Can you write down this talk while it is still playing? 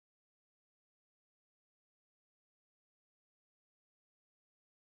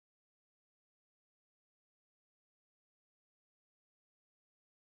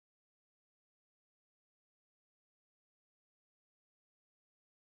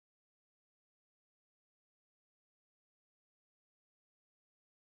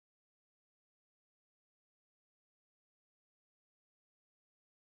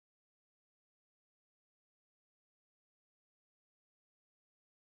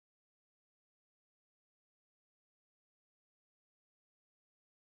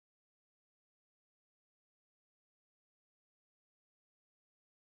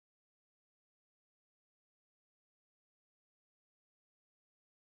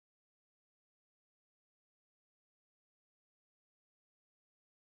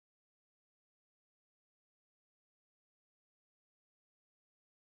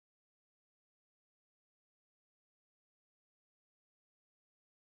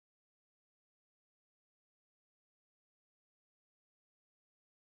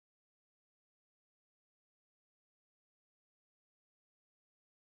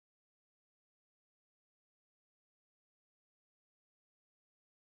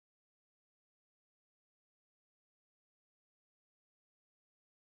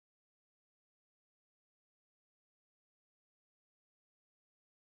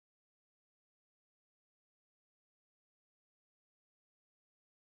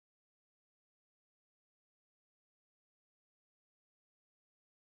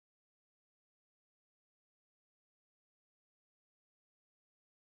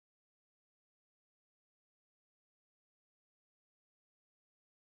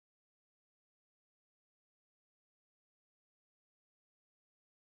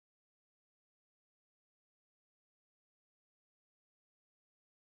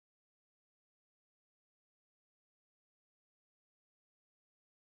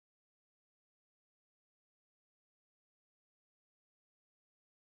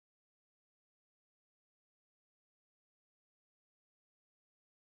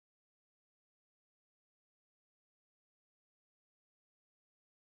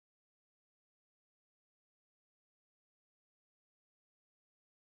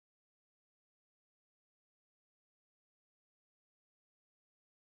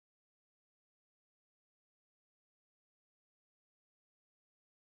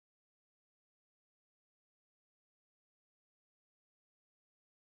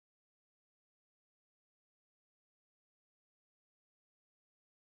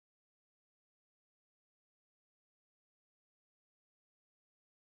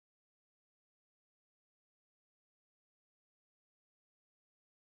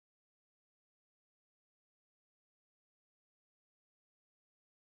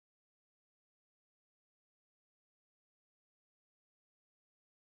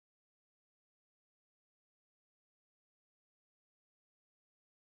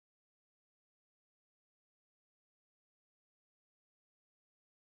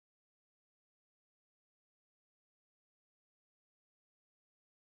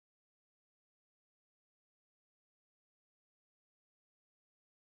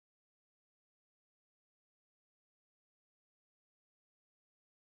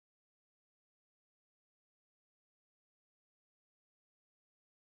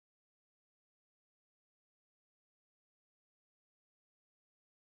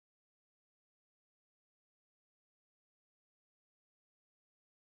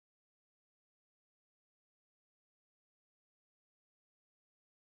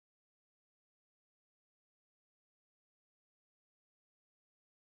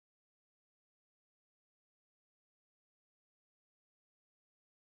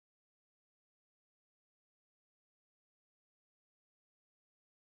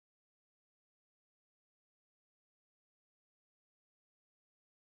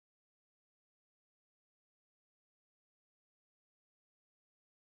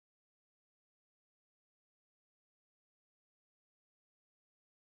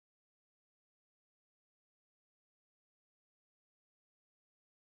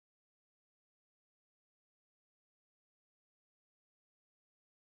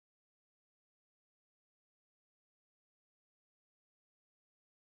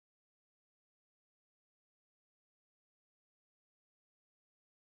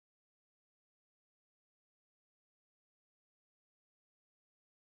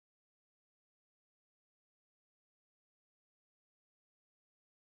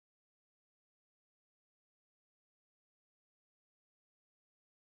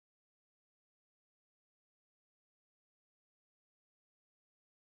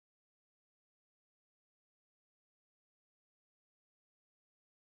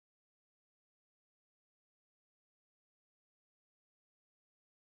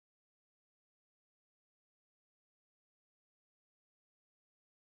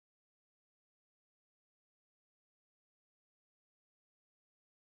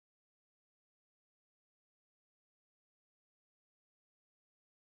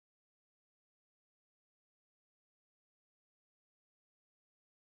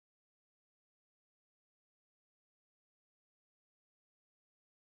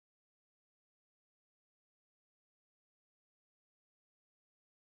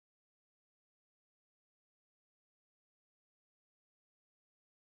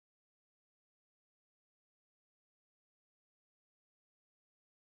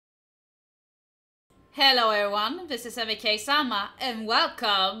Hello everyone, this is MK-sama and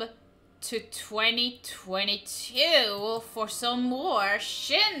welcome to 2022 for some more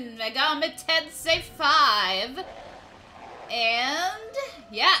Shin Megami Tensei 5. And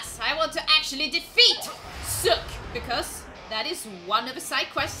yes, I want to actually defeat Suk because that is one of the side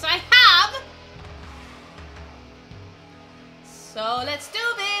quests I have. So let's do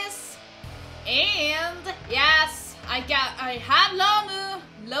this. And yes, I have Lamu,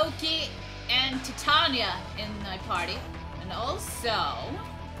 Loki, and Titania in my party, and also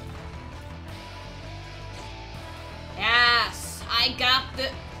yes, I got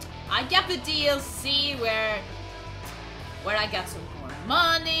the DLC where I got some more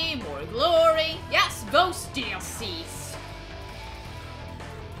money, more glory. Yes, those DLCs.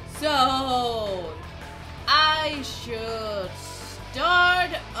 So I should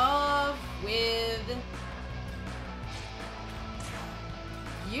start off with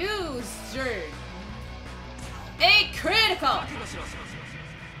user a critical.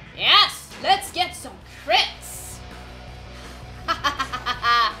 Yes, let's get some crits.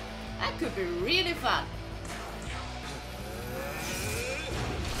 That could be really fun.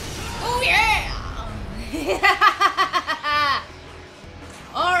 Oh yeah.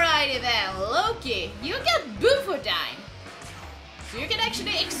 Alrighty then, Loki, you got Bufordine, so you can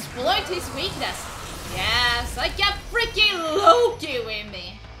actually exploit his weakness. Yes, I got freaking Loki with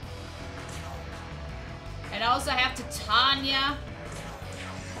me. And I also have Titania.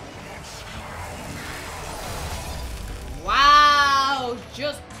 Wow,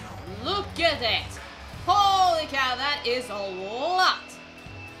 just look at it. Holy cow, that is a lot.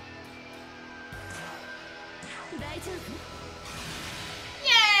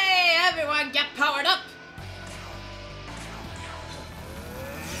 Yay, everyone get powered up.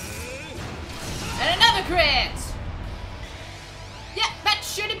 And another crit! Yeah, that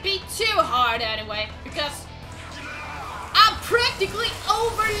shouldn't be too hard anyway, because I'm practically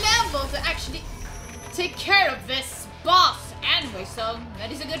over level to actually take care of this boss anyway, so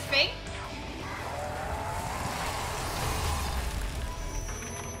that is a good thing.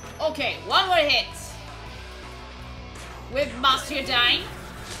 Okay, one more hit with Master Dying,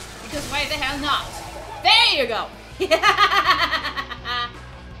 because why the hell not? There you go!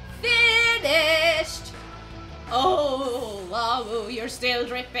 Finished! Oh, wow, you're still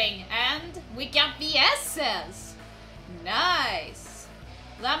dripping. And we got the essence. Nice.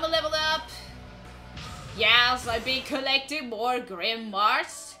 Llama level up. Yes, I've been collecting more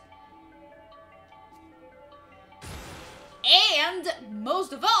Grimoires. And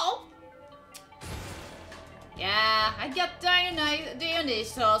most of all, yeah, I got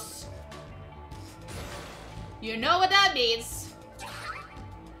Dionysos. You know what that means.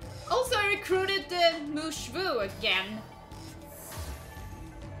 Also recruited the Mushvu again.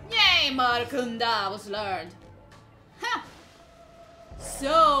 Yay, Markunda was learned. Huh.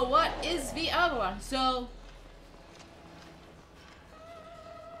 So, what is the other one? So,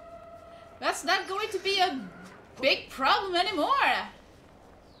 that's not going to be a big problem anymore.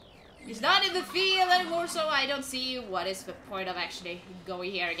 He's not in the field anymore, so I don't see what is the point of actually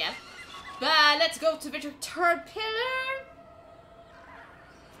going here again. But let's go to the third pillar.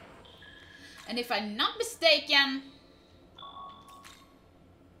 And if I'm not mistaken,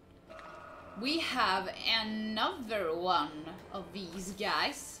 we have another one of these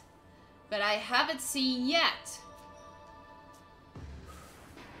guys, but I haven't seen yet.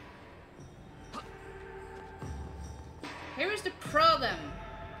 Here is the problem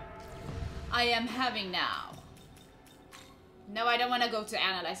I am having now. No, I don't want to go to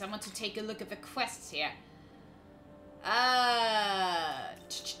analyze. I want to take a look at the quests here.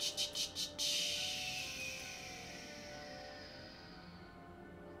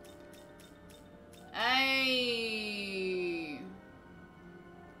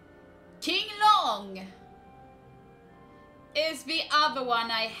 King Long is the other one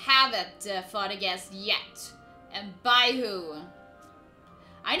I haven't fought against yet. And Baihu.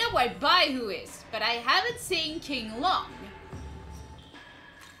 I know where Baihu is, but I haven't seen King Long.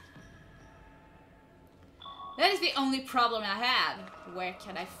 That is the only problem I have. Where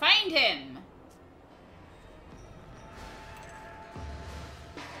can I find him?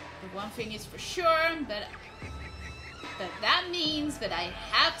 The one thing is for sure, but that means that I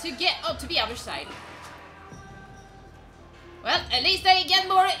have to get up to the other side. Well, at least I get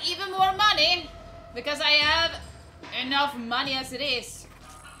even more money, because I have enough money as it is.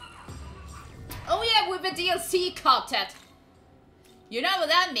 Oh yeah, with the DLC content. You know what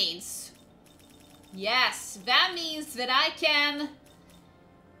that means? Yes, that means that I can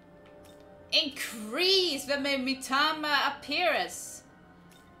increase the Mitama appearance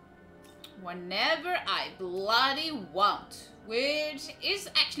whenever I bloody want. Which is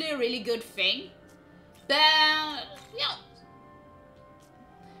actually a really good thing. But, yeah.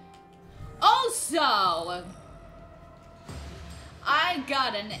 Also, I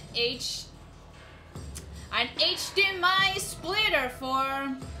got an HDMI splitter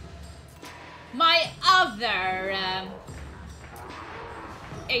for my other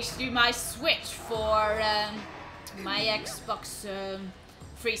HDMI switch for my Xbox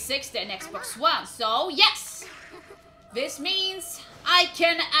 360 and Xbox One. So yes, this means I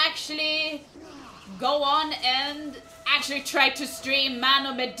can actually go on and actually try to stream Man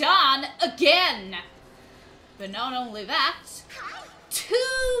of Medan again. But not only that, 2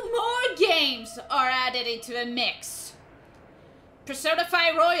 more games are added into the mix. Persona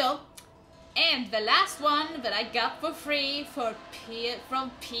 5 Royal, and the last one that I got for free from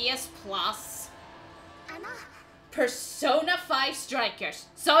PS Plus, Persona 5 Strikers.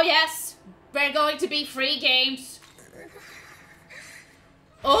 So yes, we're going to be free games.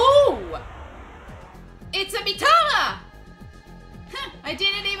 Oh! It's a Mitama! Huh, I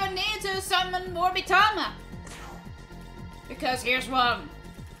didn't even need to summon more Mitama. Because here's one.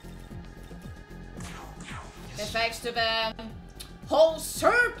 Thanks to the whole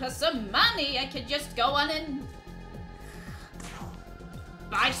surplus of money, I could just go on and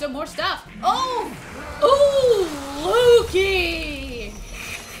buy some more stuff. Oh! Ooh! Loki!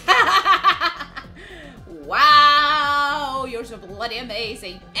 Wow! You're so bloody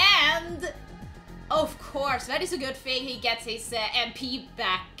amazing. And, of course, that is a good thing. He gets his MP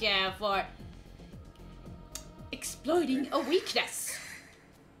back for exploiting a weakness.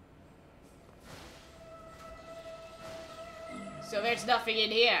 So there's nothing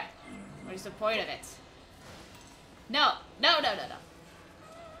in here. What is the point of it? No.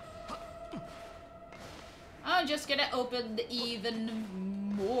 I'm just gonna open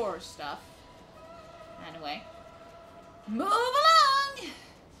even more stuff. Anyway. Move along!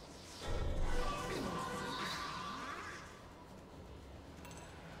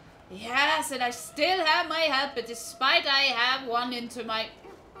 Yes, and I still have my helper, despite I have one into my...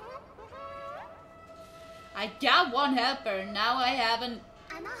 I got one helper, now I have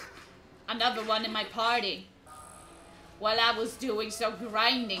another one in my party. While I was doing some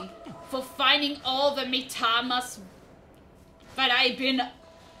grinding for finding all the Mitamas that I've been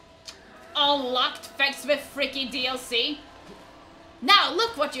unlocked thanks to the freaking DLC. Now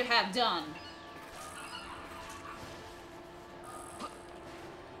look what you have done.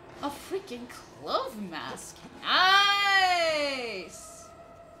 A freaking clove mask. Nice!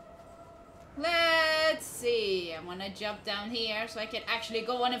 Let's see. I'm gonna jump down here so I can actually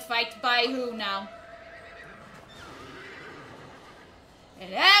go on and fight Baihu now.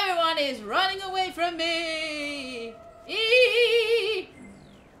 And everyone is running away from me! Eee!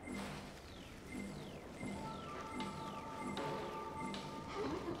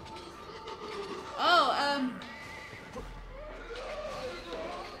 Oh,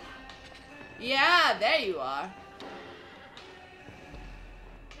 yeah, there you are.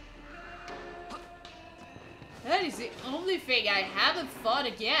 That is the only thing I haven't fought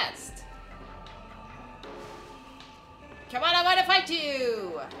against. Come on, I want to fight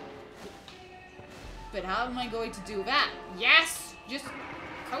you! But how am I going to do that? Yes! Just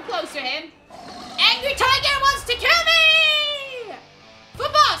come close to him. Angry Tiger wants to kill me! For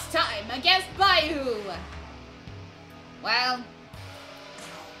boss time against Baihu! Well...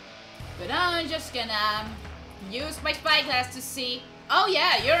 But I'm just gonna use my spyglass to see... Oh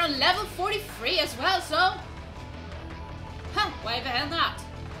yeah, you're on level 43 as well, so... Huh, why the hell not?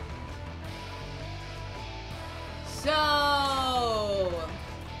 So...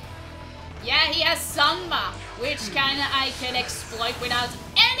 Yeah, he has Sanma, which kinda I can exploit without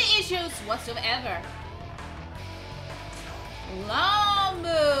any issues whatsoever.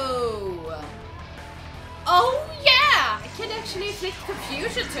 Lambu! Oh yeah! I can actually inflict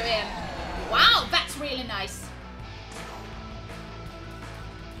confusion to him. Wow, that's really nice.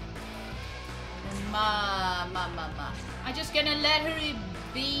 I'm just gonna let her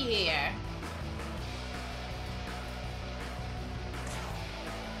be here.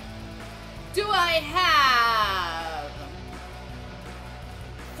 Do I have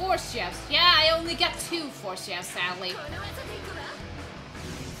force gems? Yeah, I only got 2 force gems, sadly.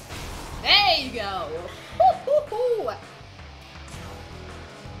 There you go. Hoo-hoo-hoo.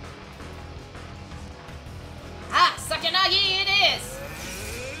 Ah, Sakanagi it is.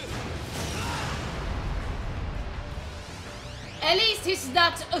 At least he's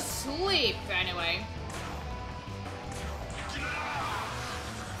not asleep, anyway.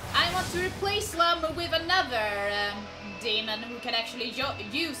 I'm want to replace Slum with another demon who can actually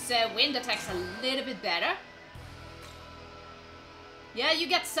use wind attacks a little bit better. Yeah, you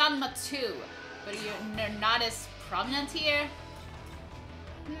get Sanma too, but you're not as prominent here.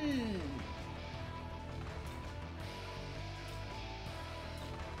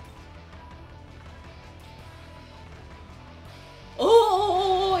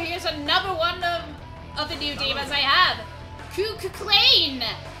 Oh, here's another one of the new demons I have. Kukuklane.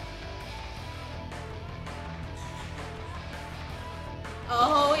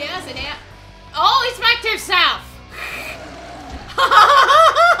 Oh, yes, it is. Oh, he's back to himself.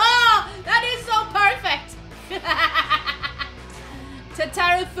 That is so perfect.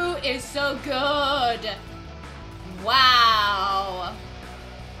 Tatarufu is so good. Wow.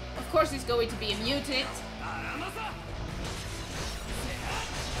 Of course he's going to be a mutant.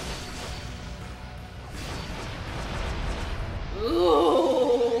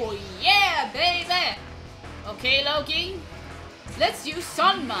 Ooh, yeah, baby. Okay, Loki. Let's use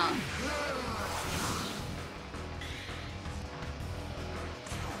Sanma.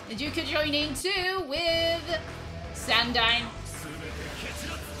 And you could join in too with Sandine.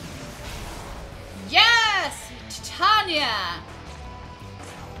 Yes! Titania!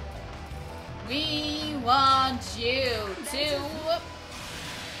 We want you to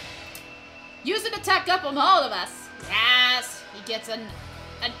use an attack up on all of us. Yes! He gets an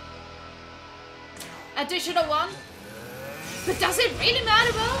additional one. But does it really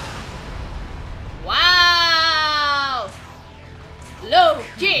matter though? Wow! Low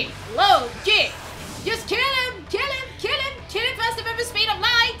kick! Low kick! Just kill him! Kill him! Kill him! Kill him faster than the speed of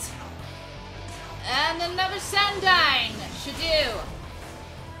light! And another Sandine should do.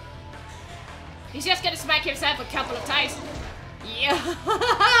 He's just gonna smack himself a couple of times. Yeah!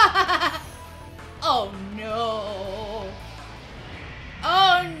 Oh no!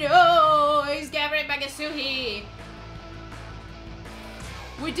 Oh no! He's gathering Magasuhi!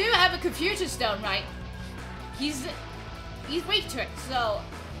 We do have a Confusion Stone, right? He's weak to it, so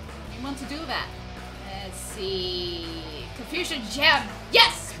we want to do that. Let's see. Confusion Gem.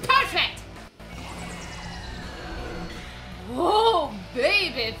 Yes! Perfect! Whoa,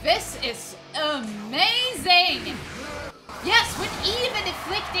 baby, this is amazing! Yes, with even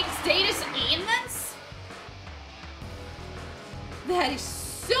inflicting status ailments? That is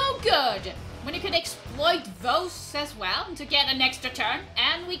so good! When you can exploit those as well to get an extra turn.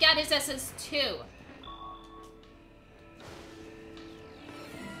 And we got his essence too.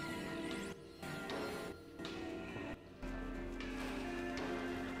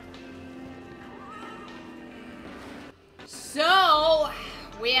 So,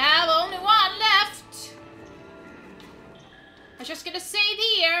 we have only one left. I'm just gonna save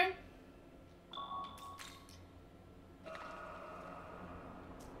here.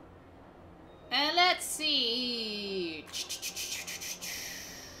 And let's see.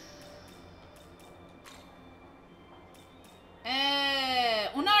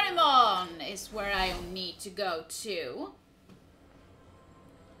 Onarimon is where I need to go to.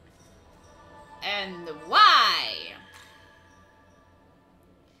 And why?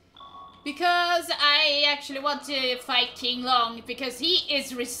 Because I actually want to fight King Long because he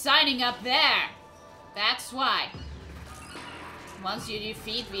is resigning up there. That's why. Once you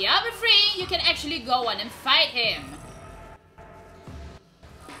defeat the other three, you can actually go on and fight him.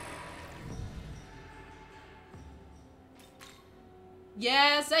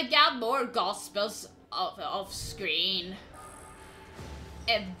 Yes, I got more gospels off screen.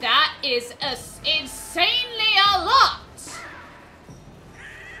 And that is insanely a lot!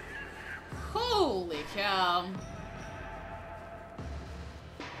 Holy cow.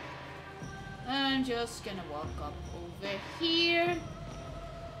 I'm just gonna walk up over here.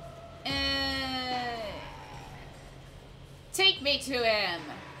 Take me to him.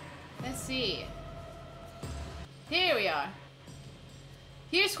 Let's see. Here we are.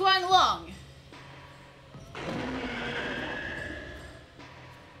 Here's Huang Long.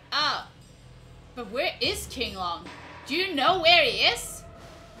 Oh. But where is King Long? Do you know where he is?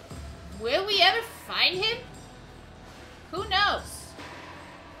 Will we ever find him? Who knows?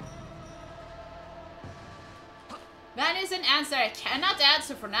 That is an answer I cannot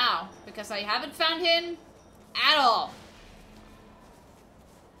answer for now, because I haven't found him at all.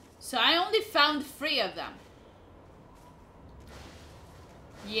 So I only found 3 of them.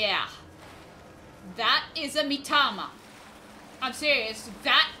 Yeah. That is a Mitama. I'm serious,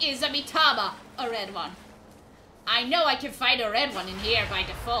 that is a Mitama, a red one. I know I can find a red one in here by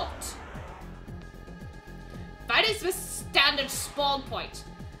default. That is the standard spawn point.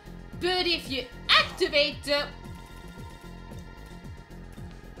 But if you activate the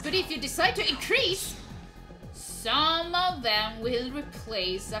But if you decide to increase, some of them will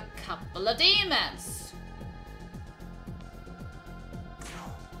replace a couple of demons.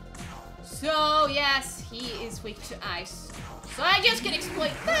 So yes, he is weak to ice. So I just can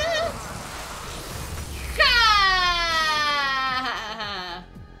exploit that. Ha!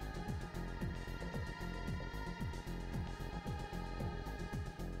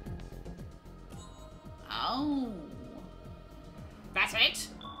 Oh. That's it?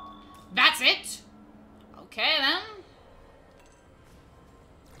 That's it? Okay then.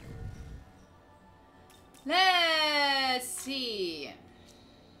 Let's see.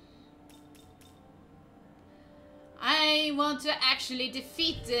 I want to actually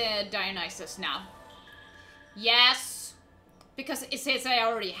defeat Dionysus now. Yes. Because it says I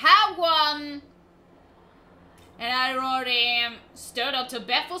already have one. And I already stood up to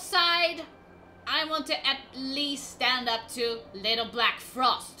Bethel's side. I want to at least stand up to Little Black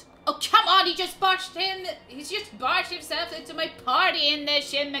Frost. Oh, come on, he just barged himself into my party in the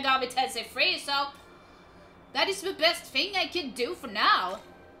Shin Megami Tensei 3, so that is the best thing I can do for now.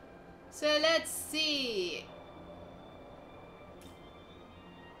 So let's see.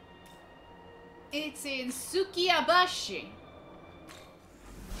 It's in Sukiyabashi.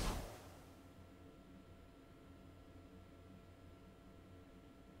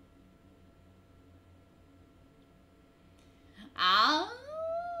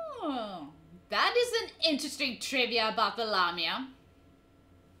 Oh, that is an interesting trivia about the Lamia.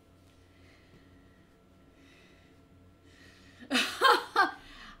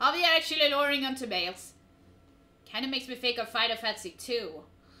 Are we actually luring onto males? Kinda makes me think of Final Fantasy 2.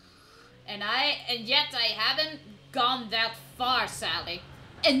 And yet I haven't gone that far, Sally.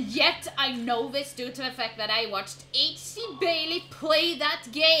 And yet I know this due to the fact that I watched H.C. Bailey play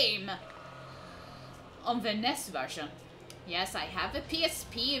that game on the NES version. Yes, I have a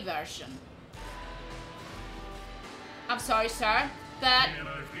PSP version. I'm sorry, sir, but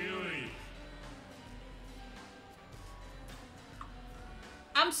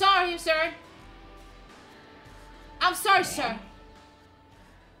I'm sorry, sir. I'm sorry, sir.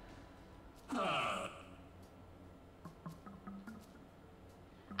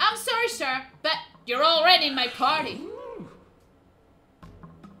 I'm sorry, sir, but you're already in my party.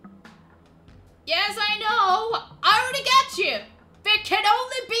 Yes, I know. I already got you. There can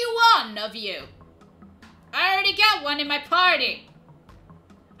only be one of you. I already got one in my party.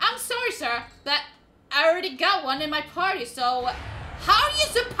 I'm sorry, sir, but I already got one in my party, so how are you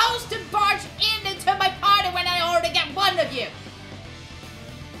supposed to barge into my party when I already got one of you?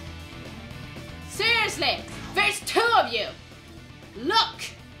 Seriously, there's two of you. Look.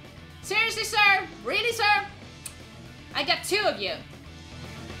 Seriously, sir? Really, sir? I got two of you.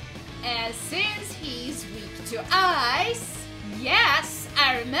 And since he's weak to ice, yes,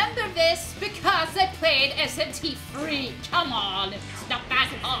 I remember this because I played SMT3. Come on, it's not that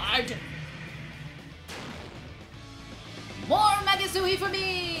hard. More Magasui for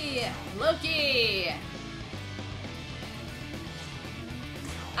me! Loki!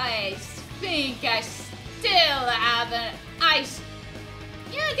 I think I still have an ice.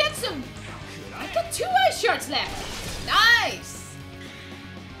 Yeah, I got two ice shards left. Nice!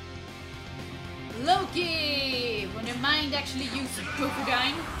 Loki! When your mind actually uses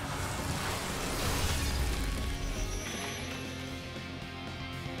Gokudine.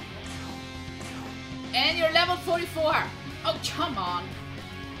 And you're level 44. Oh, come on.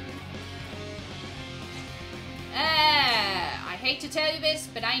 I hate to tell you this,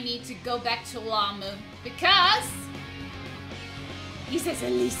 but I need to go back to Lamu because he says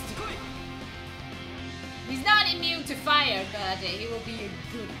at least he's not immune to fire, but he will be a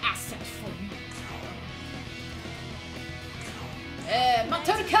good asset for me.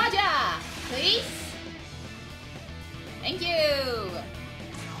 Matoru Kaja, please. Thank you.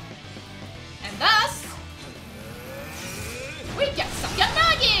 And thus, we got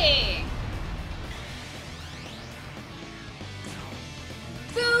Sakuyanagi!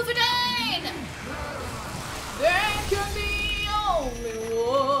 Wolverine! There can be only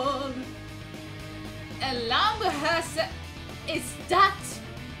one. And Lambu has is that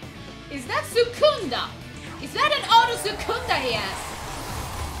Sukunda? Is that an auto Sukunda he has?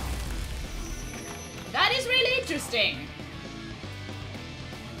 That is really interesting.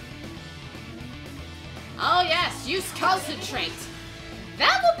 Oh yes, use concentrate.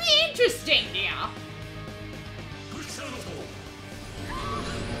 That would be interesting, yeah.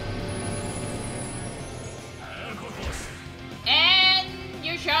 And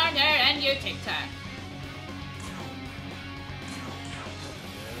you shot her and you kicked her.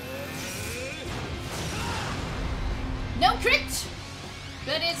 No crit,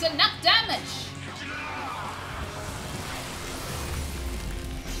 but That is enough damage.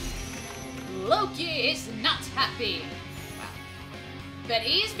 Loki is not happy. But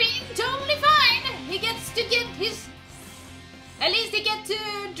he's being totally fine. He gets to get his... At least he gets to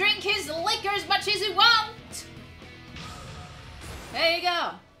drink his liquor as much as he wants. There you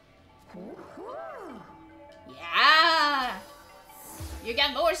go. Yeah. You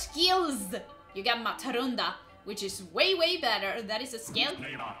got more skills. You got Matarunda, which is way, way better. That is a skill.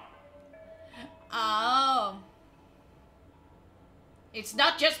 Oh. It's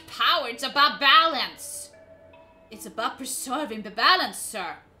not just power, it's about balance. It's about preserving the balance,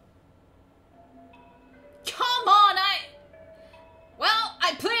 sir. Come on, Well,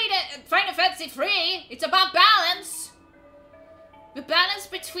 I played Final Fantasy 3. It's about balance. The balance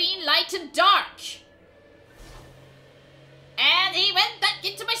between light and dark. And he went back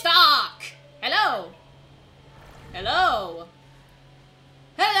into my stock. Hello. Hello.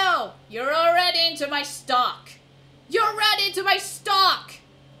 Hello. You're already into my stock. You're already into my stock.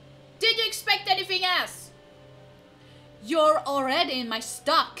 Did you expect anything else? You're already in my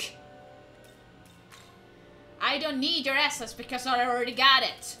stock. I don't need your essence because I already got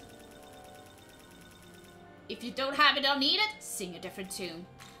it. If you don't have it or need it, sing a different tune.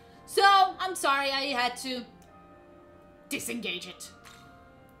 So, I'm sorry I had to disengage it.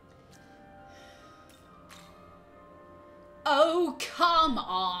 Oh, come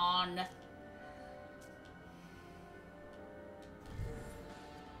on.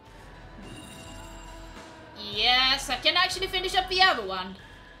 Yes, I can actually finish up the other one.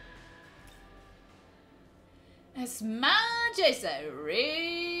 As much as I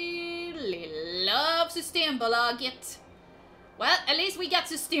really love Systembolaget. Well, at least we got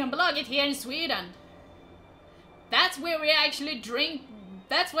Systembolaget here in Sweden. That's where we actually drink,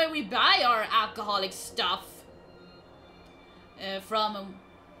 that's where we buy our alcoholic stuff. From...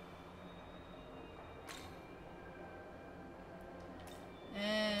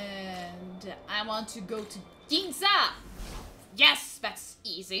 And I want to go to Ginza. Yes, that's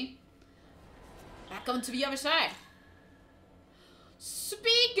easy. Back onto the other side.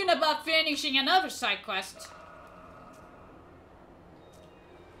 Speaking about finishing another side quest.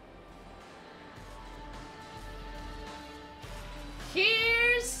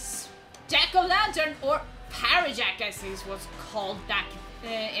 Here's Jack-o'-lantern, or Parajack as it was called back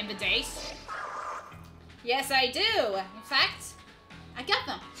in the days. Yes, I do. In fact, I got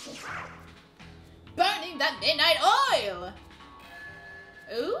them. Burning that midnight oil.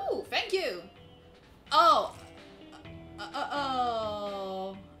 Ooh, thank you. Oh.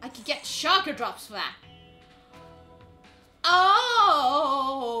 Oh. I could get chakra drops for that. Oh.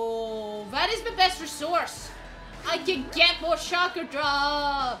 That is the best resource. I can get more chakra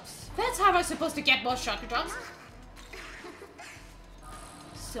drops. That's how I'm supposed to get more chakra drops.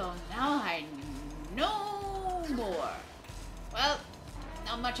 So now I know more. Well,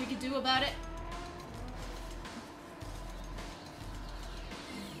 not much I can do about it.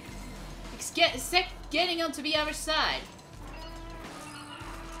 It's getting onto the other side.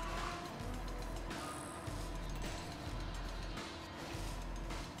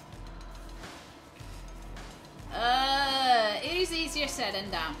 It is easier said than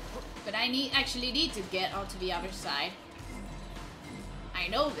done. But I actually need to get onto the other side. I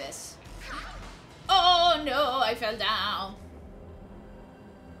know this. Oh no, I fell down.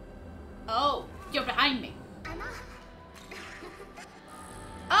 Oh, you're behind me.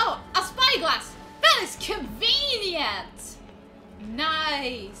 Oh, a spyglass! That is convenient!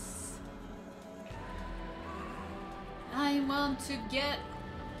 Nice. I want to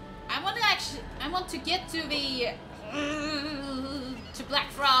get to the to Black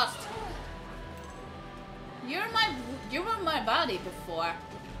Frost. You were my body before.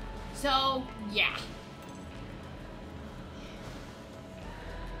 So yeah.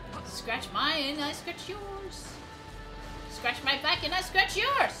 Scratch mine, I scratch yours. Scratch my back and I scratch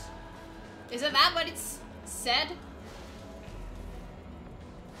yours. Isn't that what it's said?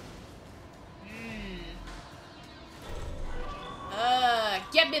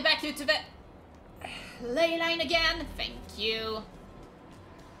 Get me back into the ley line again. Thank you.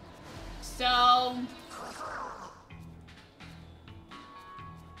 So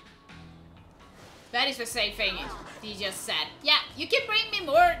that is the same thing he just said. Yeah, you can bring me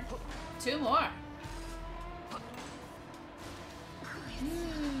more. 2 more.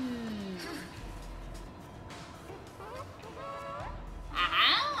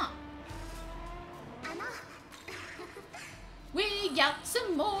 Aha! We got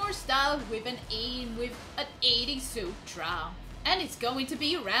some more stuff with an aiding sutra, and it's going to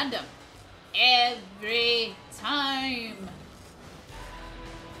be random every time.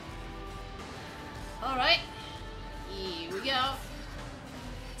 Alright. Here we go.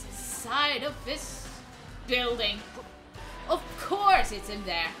 It's inside of this building. Of course it's in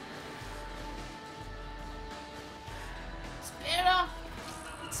there.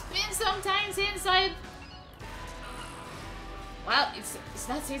 It's been sometimes inside. Well, it's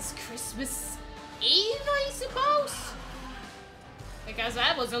Christmas Eve, I suppose? Because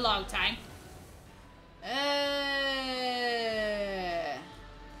that was a long time.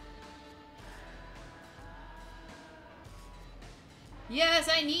 Yes,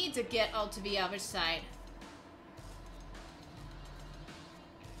 I need to get out to the other side.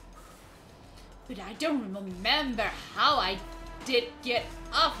 But I don't remember how I did get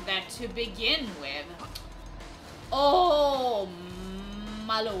up there to begin with. Oh,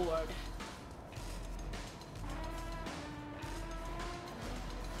 my lord.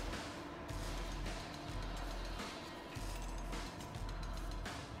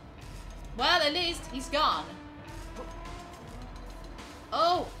 Well, at least he's gone.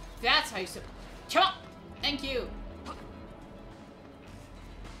 Oh, that's how you come on! Thank you.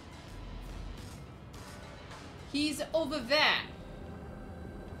 He's over there.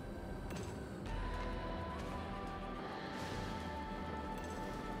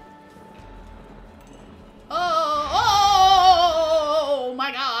 Oh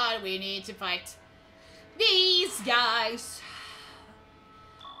my god, we need to fight these guys.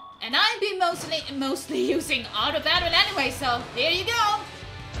 And I've been mostly using auto battle anyway, so here you go.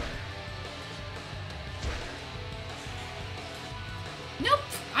 Nope,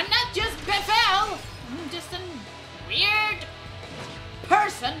 I'm not just Bethel. I'm just a weird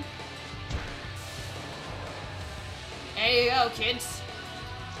person. There you go, kids.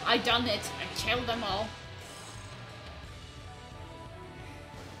 I done it. I killed them all.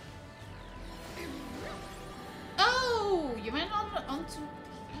 Oh, you went onto.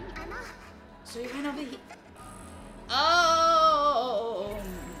 So you went over here. Oh,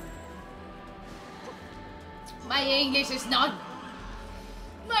 my English is not.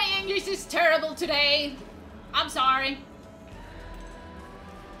 My English is terrible today. I'm sorry.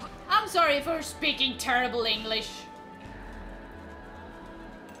 I'm sorry for speaking terrible English.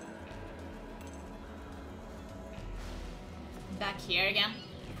 Back here again.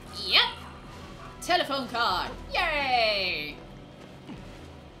 Yep. Telephone card. Yay!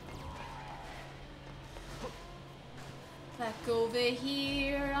 Back over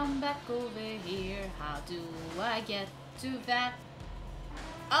here. I'm back over here. How do I get to that?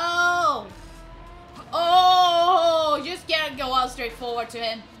 Oh! Oh! Just gotta go out straight forward to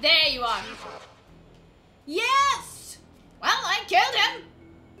him. There you are. Yes! Well, I killed him.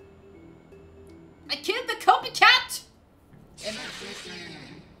 I killed the copycat.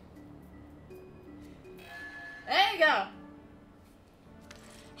 There you go.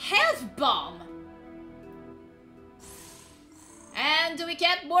 Health bomb. And do we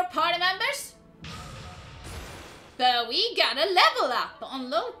get more party members? But we gotta level up.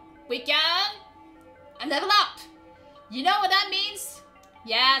 Unload. We can level up. You know what that means?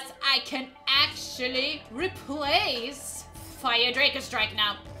 Yes, I can actually replace Fire Draco Strike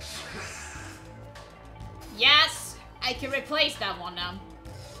now. Yes, I can replace that one now.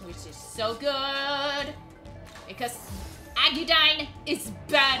 Which is so good. Because Agudine is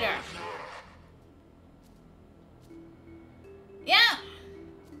better. Yeah.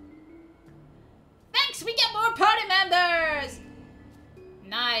 Thanks, we get more party members.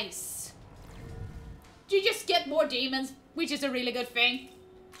 Nice. You just get more demons, which is a really good thing.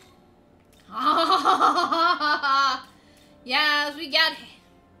 Yes, we got.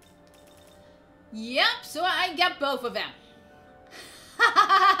 Yep, so I got both of them.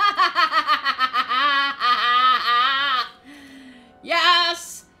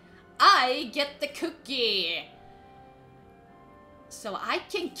 Yes, I get the cookie. So I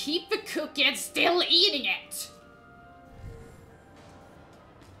can keep the cookie and still eating it.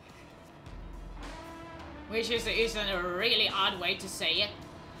 Which is a really odd way to say it.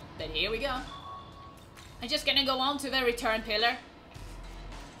 But here we go. I'm just gonna go on to the return pillar.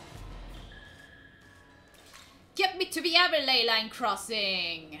 Get me to the other ley line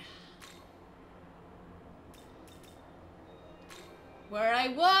crossing. Where I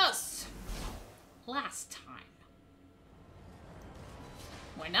was last time.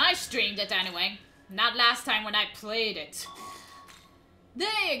 When I streamed it anyway. Not last time when I played it. There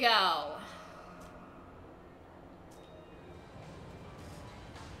you go.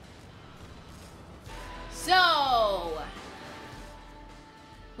 So,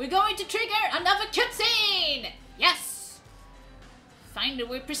 we're going to trigger another cutscene! Yes! Finally,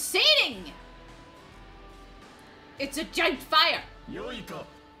 we're proceeding! It's a giant fire!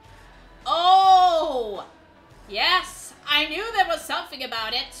 Oh! Yes, I knew there was something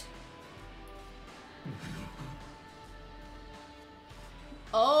about it.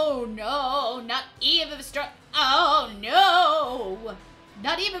 Oh no, not even the strong. Oh no!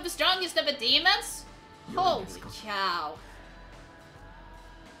 Not even the strongest of the demons? Holy cow.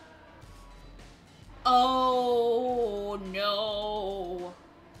 Oh no.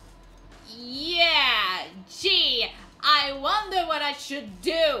 Yeah, gee, I wonder what I should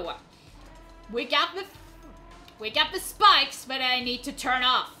do. We got the spikes, but I need to turn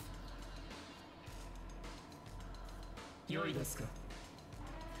off.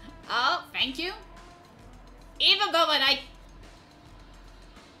 Oh, thank you. Even though when I...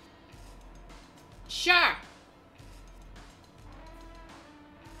 Sure.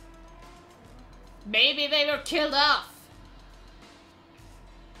 Maybe they were killed off.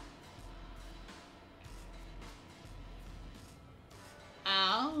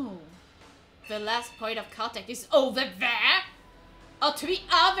 Oh. The last point of contact is over there? Oh, to the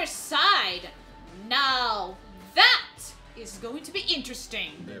other side. Now, that is going to be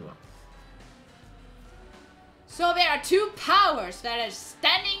interesting. So there are two powers that are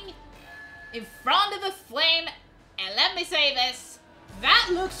standing in front of the flame. And let me say this. That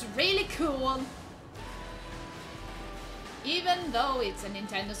looks really cool. Even though it's a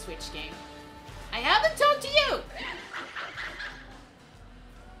Nintendo Switch game. I haven't talked to you.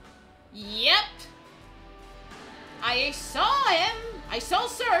 Yep. I saw him. I saw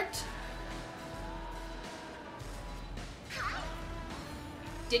Cert.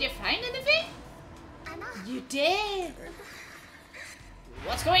 Did you find anything? You did.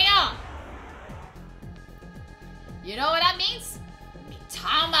 What's going on? You know what that means?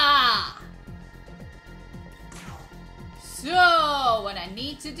 Mitama. So, what I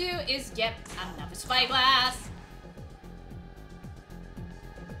need to do is get another spyglass.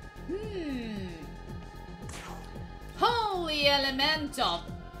 Holy Elemental.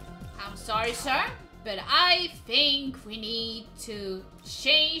 I'm sorry, sir, but I think we need to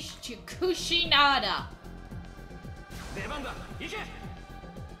change to Kushinada.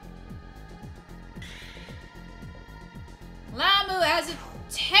 Lamu has a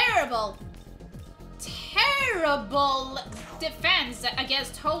terrible defense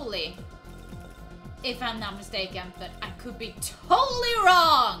against Holy. If I'm not mistaken, but I could be totally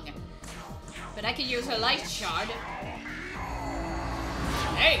wrong. But I could use her light shard.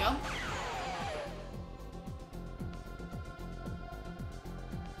 There you go.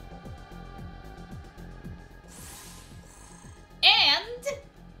 And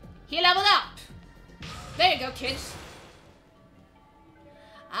he leveled up. There you go, kids.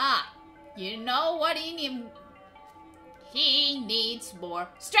 Ah, you know what he needs? He needs more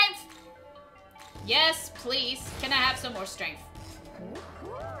strength. Yes, please. Can I have some more strength?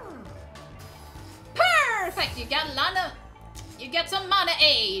 Perfect. You got Lana. You get some mana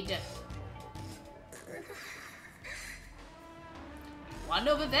aid. One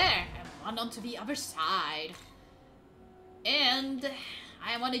over there and one onto the other side. And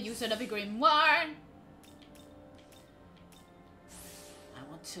I want to use another grimoire. I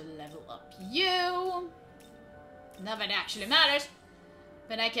want to level up you. Not that it actually matters,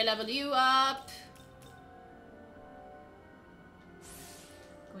 but I can level you up.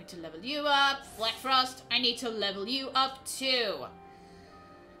 Going to level you up. Black Frost, I need to level you up too.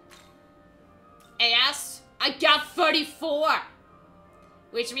 Yes, I got 34.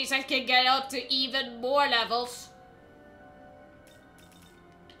 Which means I can get up to even more levels.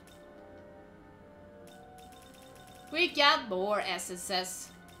 We got more essences.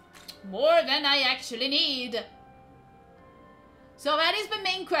 More than I actually need. So that is the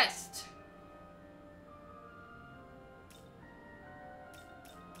main quest.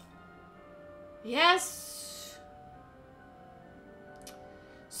 Yes.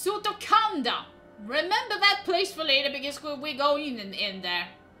 Sutokanda. Remember that place for later because we're going in there.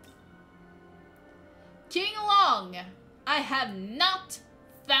 King Long. I have not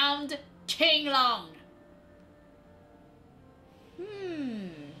found King Long.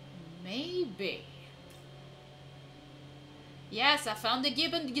 Maybe. Yes, I found the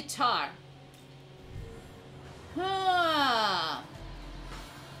gibbon guitar. Huh.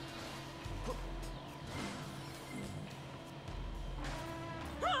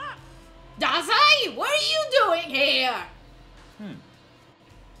 Dazai, what are you doing here?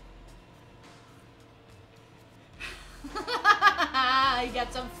 I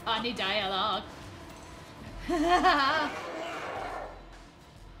got some funny dialogue.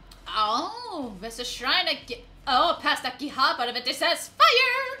 Oh, there's a shrine again. Oh, past Akiha, but it says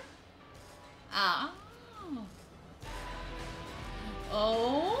fire!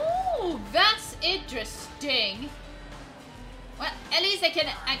 Oh. Oh, that's interesting. Well, at least I can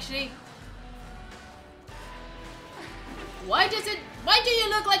actually... Why do you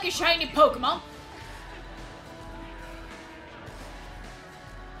look like a shiny Pokemon?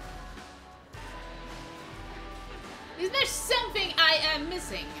 Is there something I am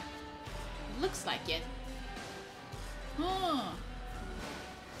missing? Looks like it.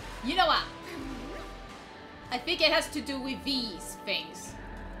 You know what? I think it has to do with these things.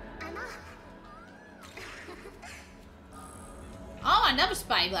 Oh, another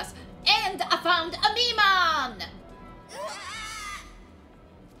spyglass. And I found a Memon!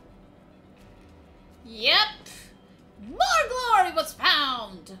 Yep. More glory was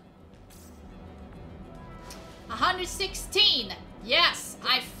found. 116. Yes,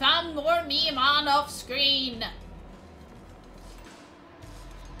 I found more Memon off screen.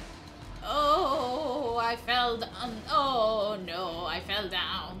 Oh, I fell down. Oh no, I fell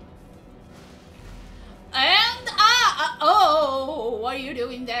down. And oh, what are you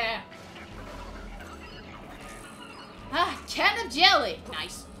doing there? Can of jelly.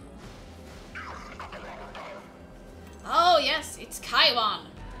 Nice. Oh yes, it's Kaiwan.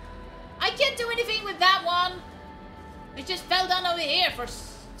 I can't do anything with that one. It just fell down over here for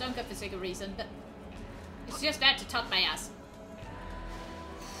some godforsaken reason, but it's just there to top my ass.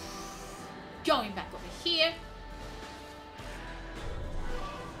 Going back over here.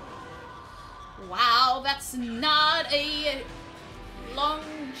 Wow, that's not a long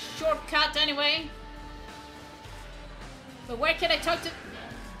shortcut anyway. But where can I talk to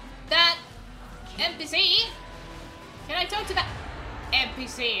that NPC? Can I talk to that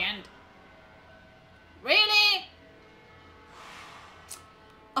NPC and... Really?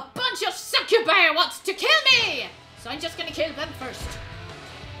 A bunch of succubi wants to kill me! So I'm just gonna kill them first.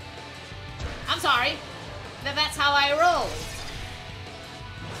 I'm sorry. That's how I roll.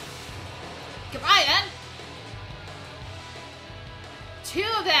 Goodbye then. 2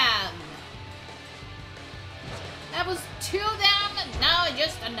 of them. That was 2 of them, and now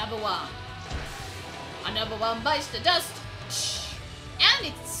just another one. Another one bites the dust. And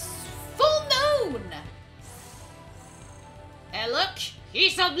it's full moon. And look,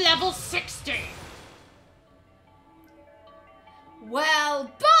 he's on level 60.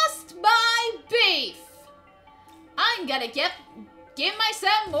 Well, bust my beef. I'm gonna give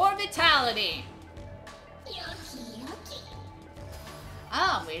myself more vitality.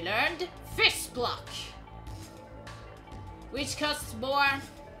 Ah, we learned Fist Block, which costs more.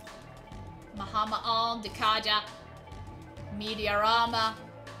 Mahama-on, Dekaja, Meteorama.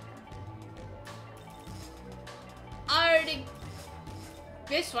 Already.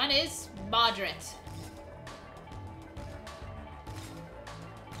 This one is moderate.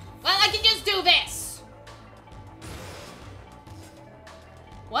 Well, I can just do this.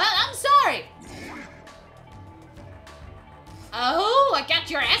 Well, I'm sorry. Oh, I got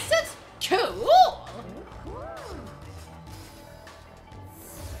your essence? Cool.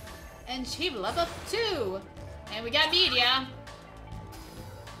 And she leveled up 2. And we got media.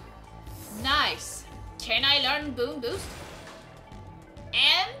 Nice. Can I learn Boom Boost?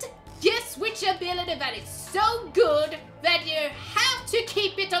 And guess which ability that is so good that you have to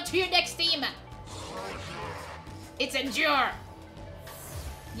keep it onto your next team? It's Endure.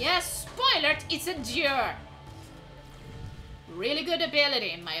 Yes, spoiler, it's Endure. Really good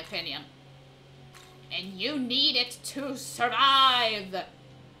ability in my opinion. And you need it to survive.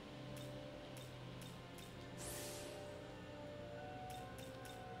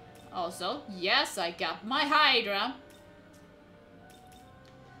 Also, yes, I got my Hydra.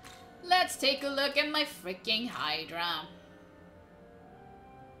 Let's take a look at my freaking Hydra.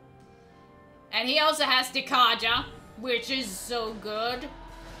 And he also has Dekaja, which is so good.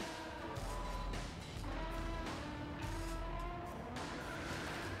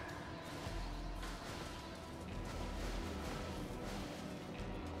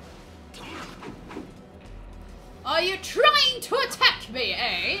 Are you trying to attack me,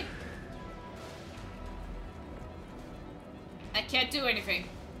 eh? I can't do anything.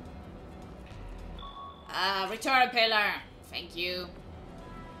 Return pillar. Thank you.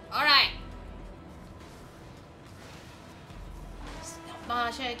 Alright. Not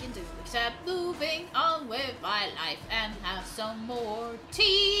much I can do except moving on with my life and have some more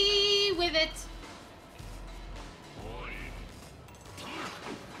tea with it.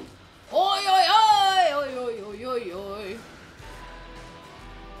 Oi, oi, oi! Oi, oi, oi, oi, oi.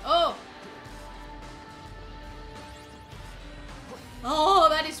 Oh. Oh,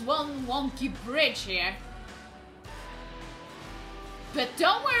 that is one wonky bridge here. But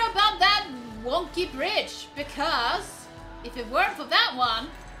don't worry about that wonky bridge, because if it weren't for that one,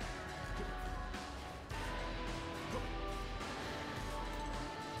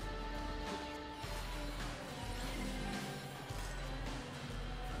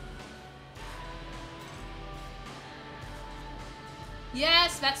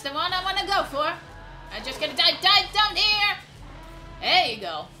 Yes, that's the one I want to go for. I'm just gonna dive down here. There you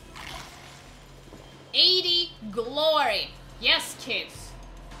go. 80 glory. Yes, kids.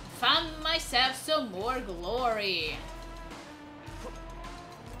 Found myself some more glory.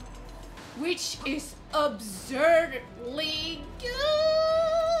 Which is absurdly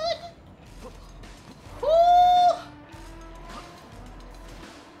good. Woo!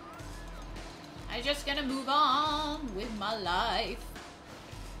 I'm just gonna move on with my life.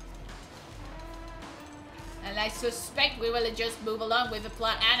 And I suspect we will just move along with the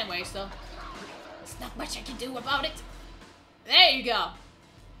plot anyway, so there's not much I can do about it. There you go.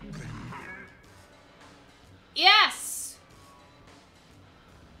 Yes!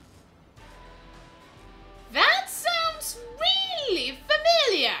 That sounds really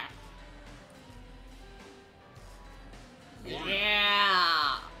familiar.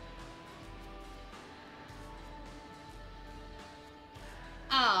 Yeah.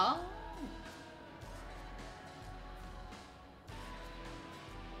 Oh.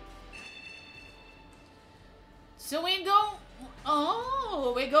 So we go...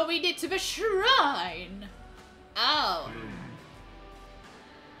 Oh, we go with it to the shrine. Oh.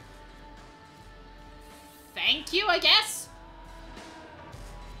 Thank you, I guess.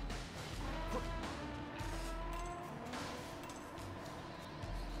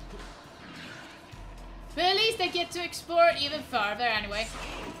 But at least I get to explore it even further anyway.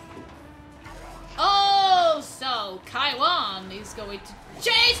 Oh, so Kaiwan is going to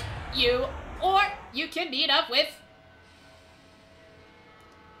chase you, or you can meet up with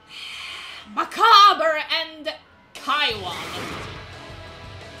Macabre and Kaiwan.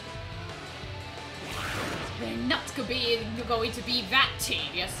 They're not going to be that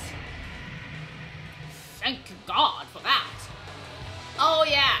tedious. Thank God for that. Oh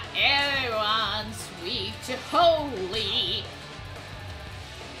yeah, everyone's weak to holy.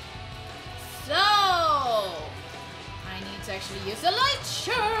 So, I need to actually use a light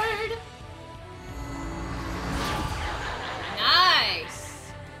shard. Nice.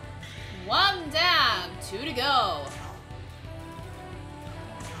 1 down, 2 to go.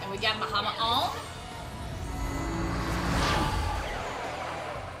 And we got Mahama on.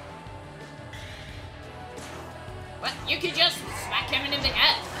 Well, you could just smack him in the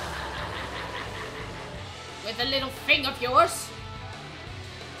head. With a little thing of yours.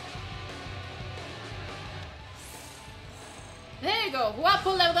 There you go,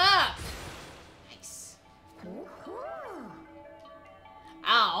 Wapo leveled up. Nice.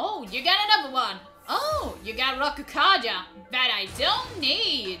 Oh, you got another one. Oh, you got Rokukaja that I don't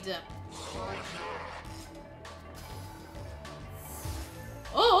need.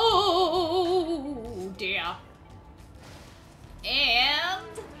 Oh dear.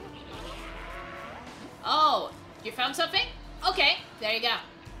 And... Oh, you found something? Okay, there you go.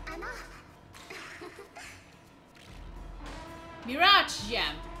 Mirage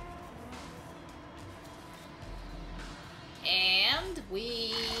Gem. And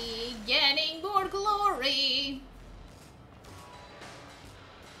we getting more glory.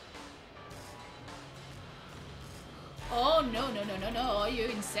 Oh no, you're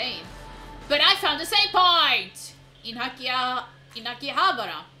insane. But I found the same point in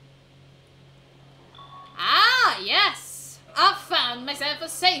Akihabara. Ah, yes! I found myself a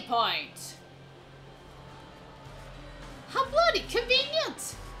save point. How bloody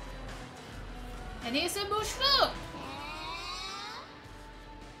convenient! And here's a bushflow.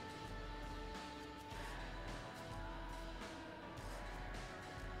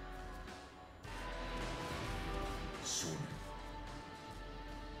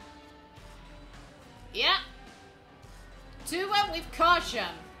 Yeah. Do that with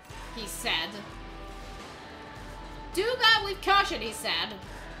caution, he said. Do that with caution, he said.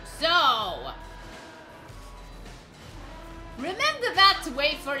 So... remember that to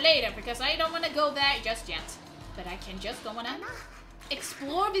wait for later, because I don't want to go there just yet. But I can just go on and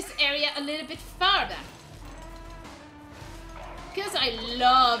explore this area a little bit further. Because I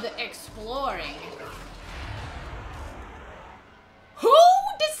love exploring. Who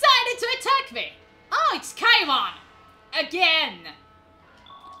decided to attack me? Oh, it's Kaiwan! Again!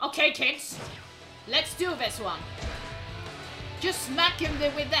 Okay, kids. Let's do this one. Just smack him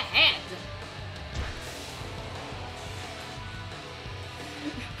with the head.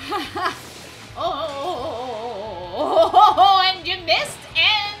 Oh, and you missed,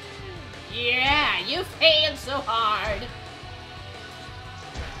 and yeah, you failed so hard.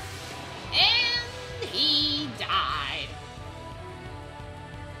 And he died.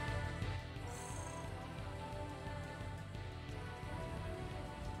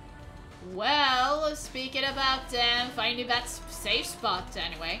 Well, speaking about them, finding that safe spot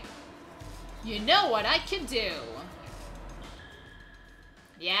anyway. You know what I can do.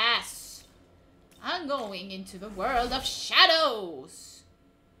 Yes. I'm going into the world of shadows.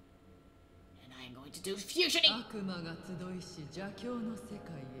 And I'm going to do fusioning.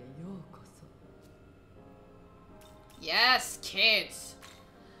 Yes, kids.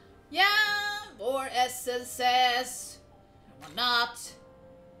 Yeah, more essences. Or not.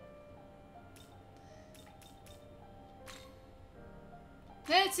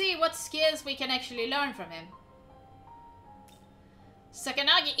 Let's see what skills we can actually learn from him.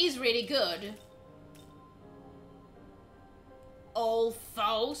 Sakanagi is really good. All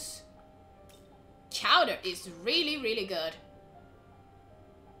foes. Counter is really good.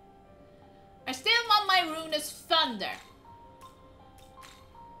 I still want my Runa's Thunder.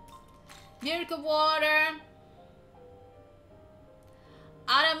 Miracle Water.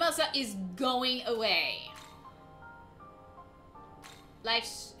 Aramasa is going away. Life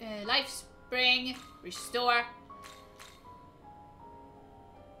Spring. Restore.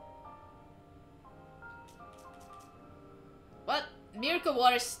 What? Miracle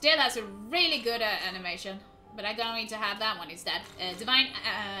Water still has a really good animation. But I'm going to have that one instead. Divine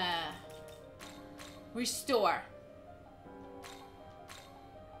Restore.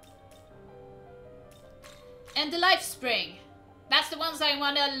 And the Life Spring. That's the ones I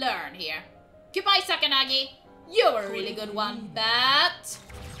want to learn here. Goodbye, Sakanagi. You're a really good one, but...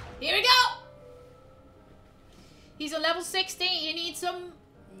 Here we go! He's on level 60. He needs some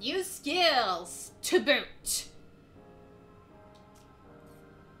new skills to boot.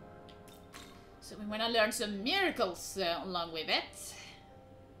 So we want to learn some miracles along with it.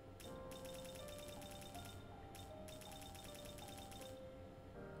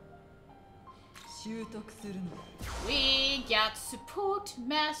 We got support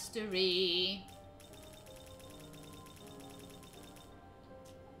mastery.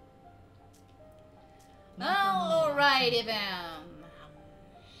 Alrighty then.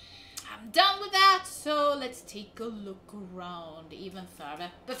 I'm done with that, so let's take a look around even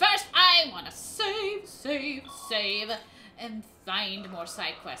further. But first, I want to save, and find more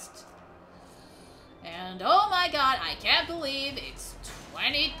side quests. And oh my god, I can't believe it's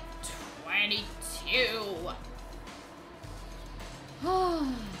 2022.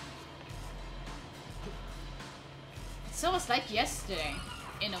 It's almost like yesterday,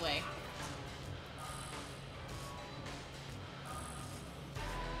 in a way.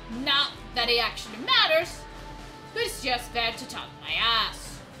 Not that it actually matters, but it's just there to talk my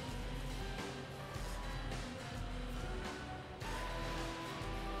ass.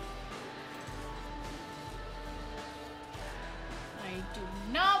 I do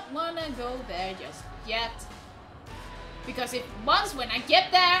not want to go there just yet. Because when I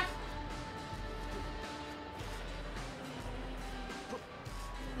get there,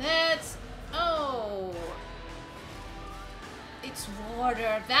 it's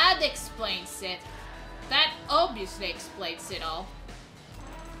water. That explains it. That obviously explains it all.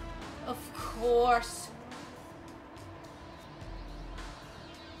 Of course.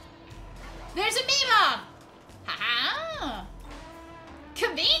 There's a Mima! Haha!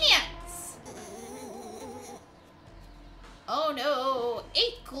 Convenience! Oh no,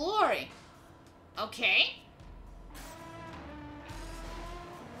 8 glory. Okay.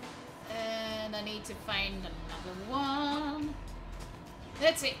 And I need to find another one.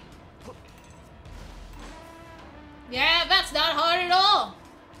 Let's see. Yeah, that's not hard at all.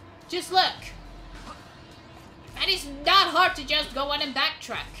 Just look. That is not hard to just go on and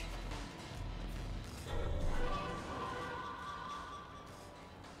backtrack.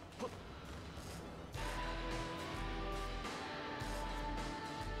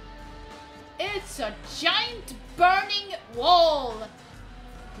 It's a giant burning wall.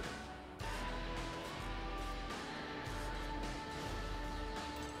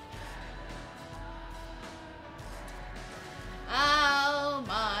 Oh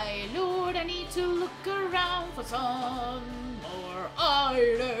my lord, I need to look around for some more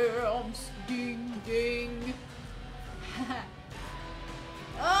items. Ding ding.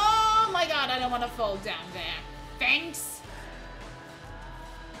 Oh my god, I don't want to fall down there. Thanks.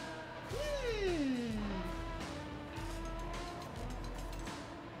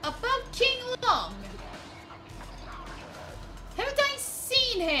 About King Long. Haven't I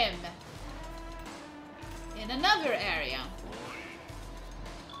seen him? In another area.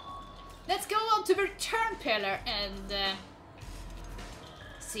 Let's go on to the return pillar and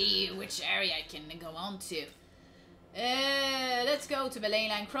see which area I can go on to. Let's go to the lane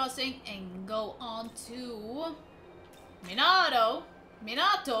line crossing and go on to Minato.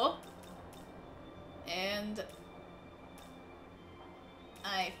 And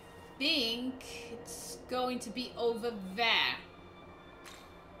I think it's going to be over there.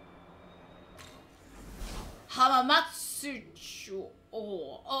 Hamamatsucho.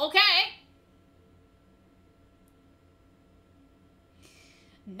 Oh, okay.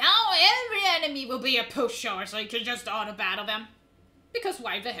 Now every enemy will be a pushover, so you can just auto battle them. Because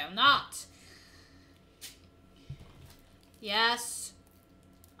why the hell not? Yes.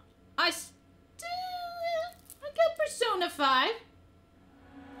 I got Persona 5.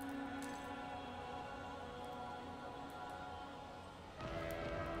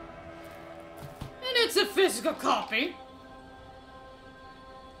 And it's a physical copy.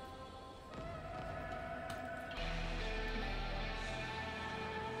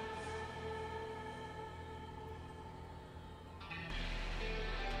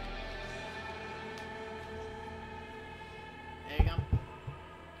 There you go.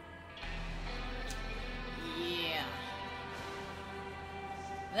 Yeah.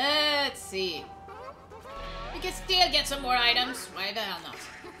 Let's see. We can still get some more items. Why the hell not?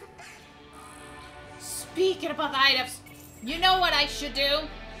 Speaking about items, you know what I should do?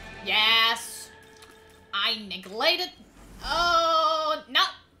 Yes. I neglected. Oh, no.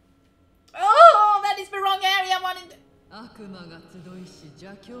 Oh, that is the wrong area. I wanted.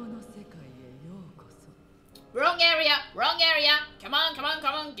 Wrong area. Wrong area. Come on, come on,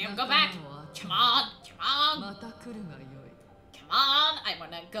 come on. Go back. Come on, come on. Come on. I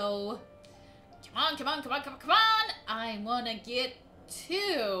wanna go. Come on, come on, come on, come on, come on. I wanna get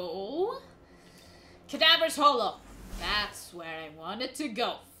to Cadaver's Hollow. That's where I wanted to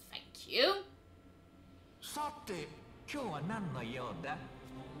go. Thank you.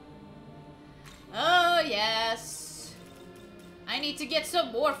 Oh, yes. I need to get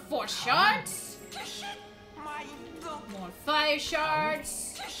some more force shards. More fire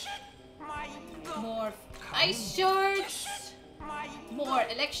shards. More ice shards. More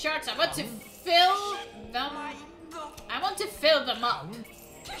elect shards. I want to fill them. I want to fill them up.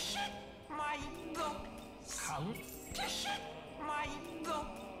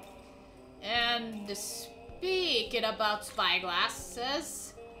 And speaking about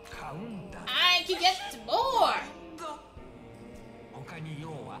spyglasses, I can get more.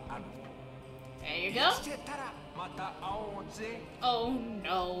 There you go. Oh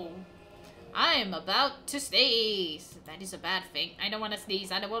no. I am about to sneeze. That is a bad thing. I don't want to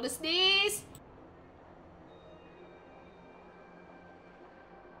sneeze. I don't want to sneeze.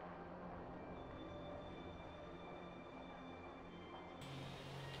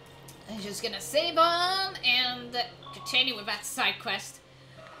 I'm just gonna save on and continue with that side quest.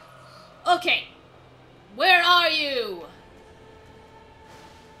 Okay. Where are you?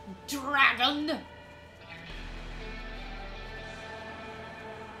 Dragon?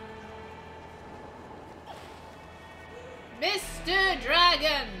 Mr.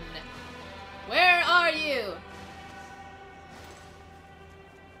 Dragon! Where are you?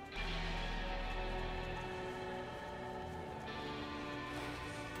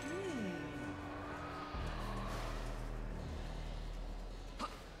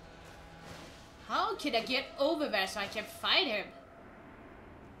 How can I get over there so I can fight him?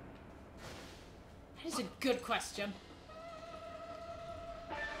 That is a good question.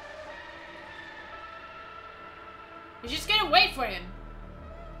 You're just gonna wait for him.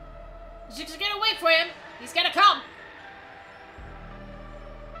 You're just gonna wait for him. He's gonna come.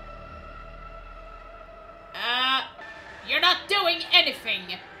 You're not doing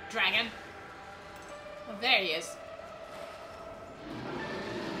anything, dragon. Oh, there he is.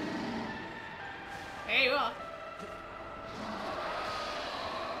 There you are.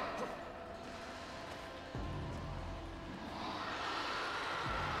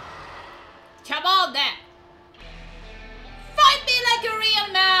 Come on then. Fight me like a real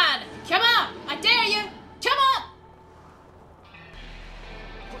man. Come on. I dare you. Come on.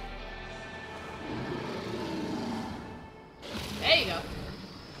 There you go.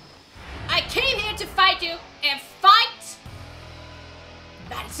 I came here to fight you and fight.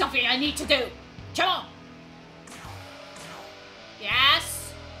 That's something I need to do. Come on.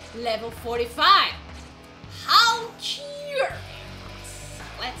 Yes. Level 45. How curious.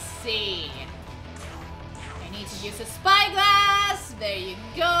 Let's see. I need to use a spyglass. There you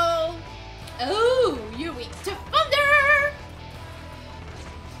go. Oh, you're weak to thunder.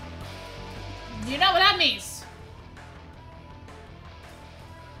 You know what that means.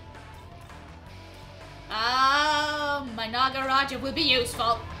 My Nagaraja will be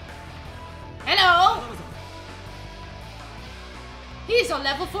useful. Hello. He's on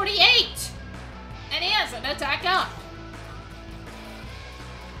level 48. And he has an attack up.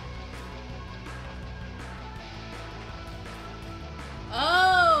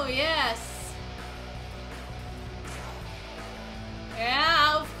 Oh, yes.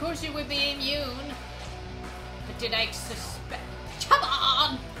 Yeah, of course you would be immune. But did I suspect... Come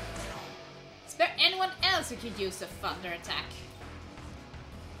on! Is there anyone else who could use a thunder attack?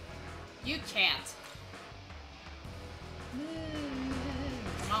 You can't.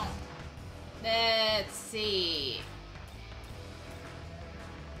 Come on. Let's see.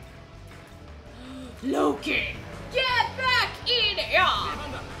 Loki! Get back in here!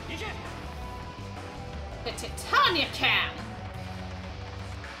 The Titania can!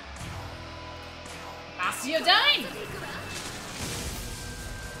 Asiodyne!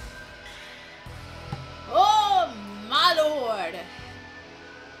 Oh, my lord!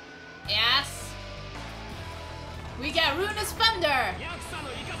 Yes? We got Ruinous Thunder!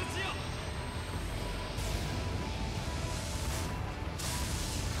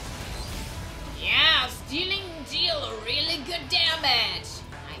 Yeah, stealing deal really good damage.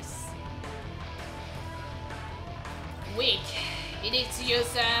 Nice. Weak. He needs to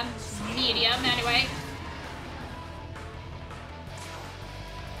use medium anyway.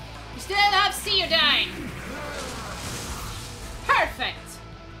 We still have Asiodyne. Perfect.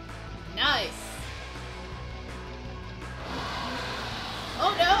 Nice.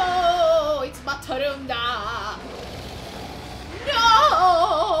 Oh no! It's Matarunda!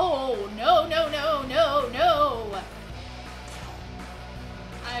 No! No, no, no, no, no!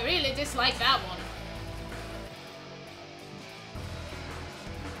 I really dislike that one.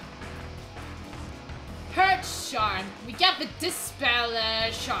 Hurt Charm. We got the Dispel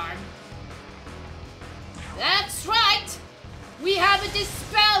Charm. That's right! We have a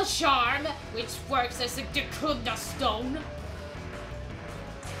Dispel Charm, which works as a Dekunda Stone.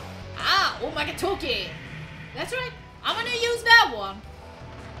 Ah, Omagatoki. That's right. I'm gonna use that one.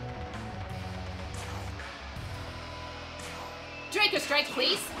 Draco Strike,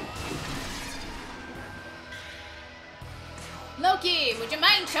 please. Loki, would you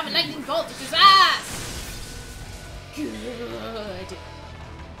mind shoving lightning bolt into his ass? Good.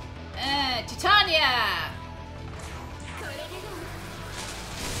 Titania.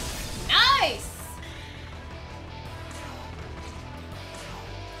 Nice.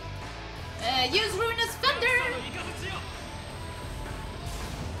 Use Ruinous Thunder.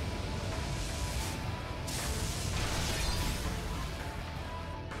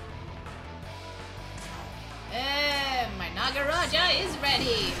 My Nagaraja is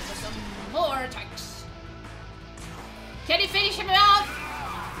ready for some more attacks. Can you finish him off?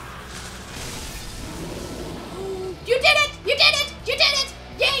 You did it! You did it! You did it!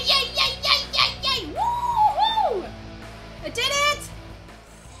 Yay, yay, yay, yay, yay, yay! Woo-hoo! I did it!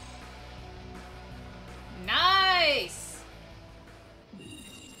 Nice!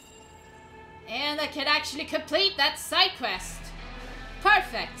 And I can actually complete that side quest.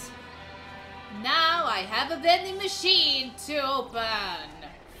 Perfect! Now I have a vending machine to open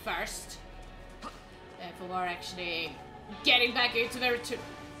first. Before actually getting back into the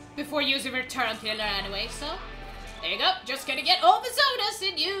before using return pillar anyway, so there you go. Just gonna get all the sodas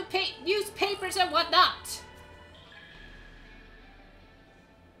and use papers and whatnot.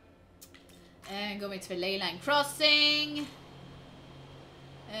 And going to the ley line crossing.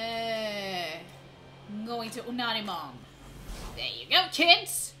 Going to Unarimon. There you go,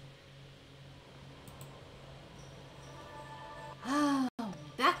 kids. Oh,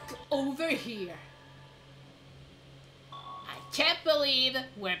 back over here. I can't believe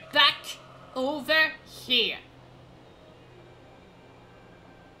we're back over here.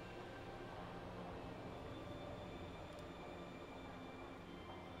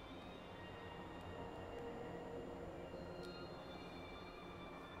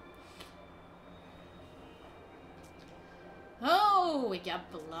 Oh, we got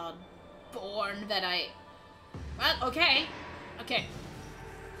Bloodborne that I... Well, okay. Okay.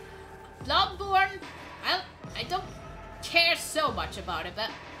 Bloodborne, well, I don't care so much about it,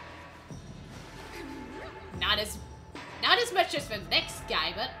 but... Not as much as the next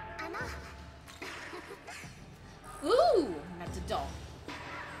guy, but... Ooh, that's a doll.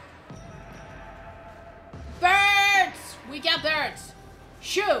 Birds! We got birds.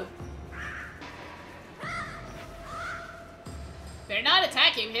 Shoo! They're not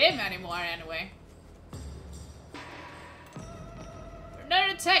attacking him anymore, anyway. They're not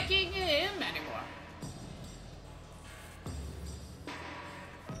attacking him anymore.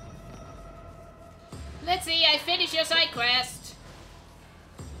 Let's see, I finished your side quest.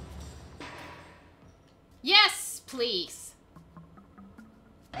 Yes, please.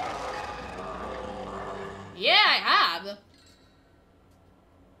 Yeah, I have.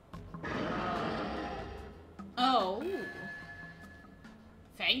 Oh.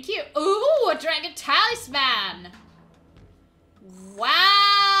 Thank you. Ooh, a dragon talisman.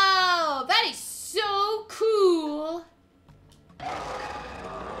 Wow, that is so cool.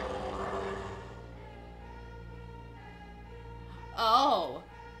 Oh.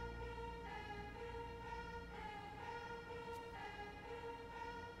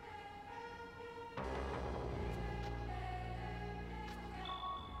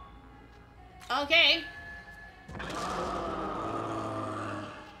 Okay.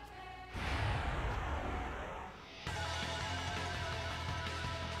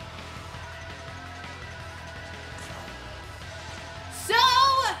 So,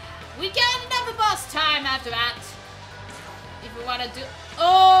 we got another boss time after that. If we want to do...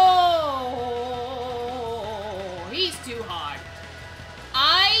 Oh, he's too hard.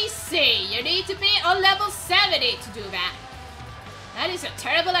 I see. You need to be on level 70 to do that. That is a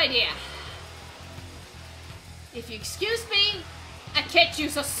terrible idea. If you excuse me, I can't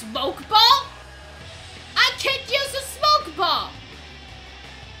use a smoke ball. I can't use a smoke ball.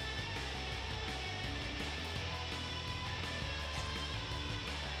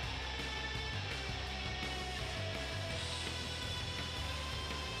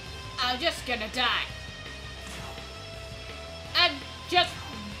 I'm just gonna die. I'm just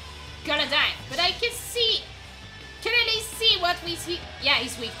gonna die. But I can see, can at least see what we see. Yeah,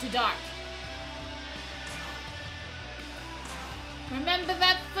 he's weak to dark. Remember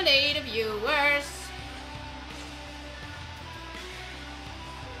that for later viewers.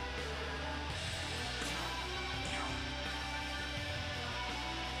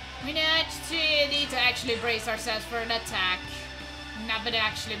 We need to actually brace ourselves for an attack. Nothing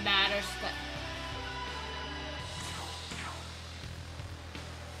actually matters, but...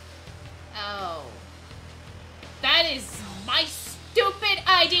 Oh. That is my stupid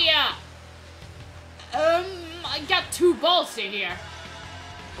idea! I got 2 balls in here.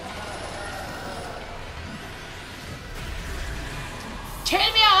 Kill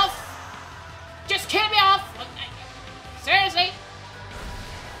me off! Just kill me off! Seriously?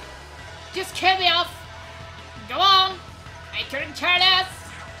 Just kill me off! Go on! I couldn't care less!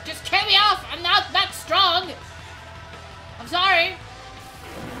 Just kill me off! I'm not that strong! I'm sorry!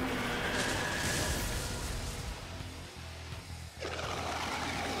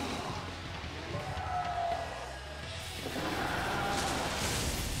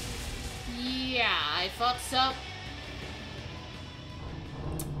 Yeah, I thought so.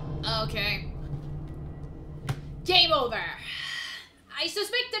 Okay. Game over. I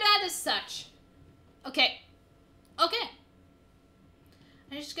suspected that as such. Okay. Okay.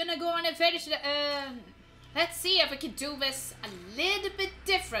 I'm just gonna go on and finish the, let's see if we can do this a little bit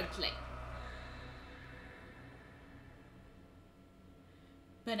differently.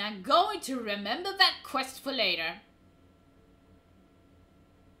 But I'm going to remember that quest for later.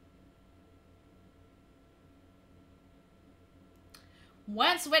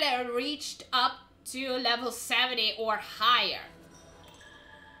 Once when I reached up to level 70 or higher.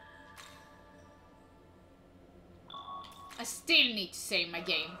 I still need to save my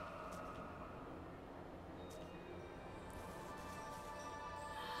game.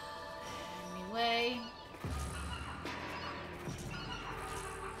 Anyway.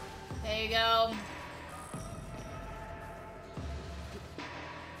 There you go.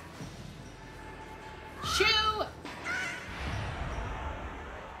 Shoo!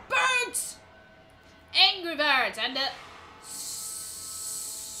 Birds! Angry birds and the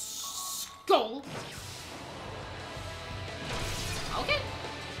skull. Okay.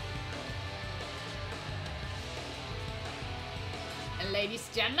 And ladies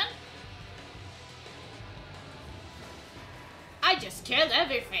and gentlemen, I just killed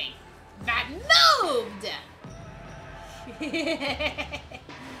everything that moved!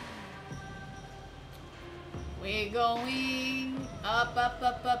 We're going up, up,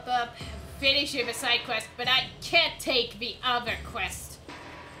 up, up, up. Finishing the side quest, but I can't take the other quest.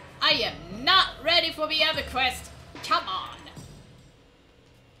 I am not ready for the other quest. Come on.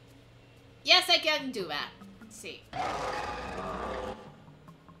 Yes, I can do that. Let's see.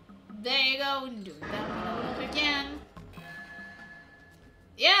 There you go. Do that one over again.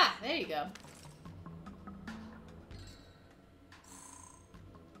 Yeah, there you go.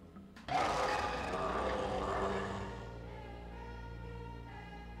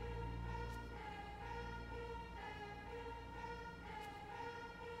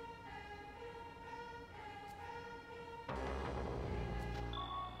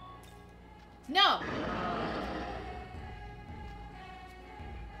 No.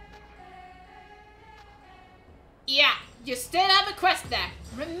 Yeah, you still have a quest there.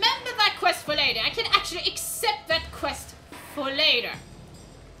 Remember that quest for later. I can actually accept that quest for later.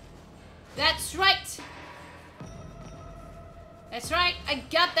 That's right. That's right. I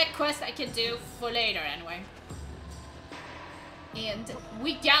got that quest I can do for later anyway. And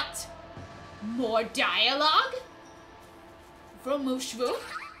we got more dialogue from Mushvu.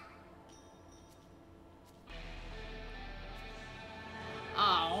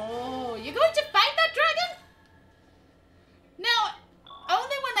 Oh, you're going to fight that dragon? No,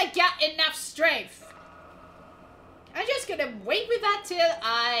 only when I get enough strength. I'm just gonna wait with that till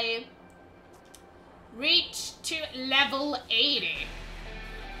I reach to level 80.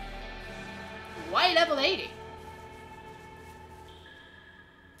 Why level 80?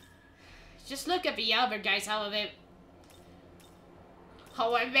 Just look at the other guys, how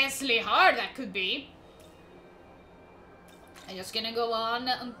immensely hard that could be. I'm just gonna go on.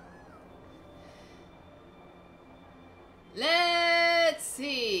 Let's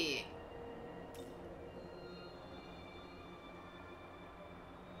see.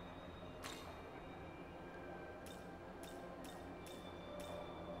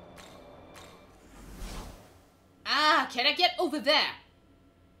 Ah, can I get over there?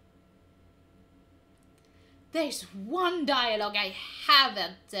 There's one dialogue I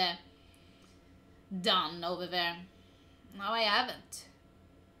haven't done over there. No, I haven't.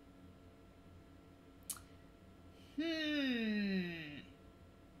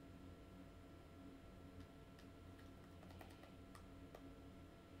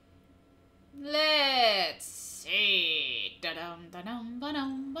 Let's see. Da-dum, ba-dum,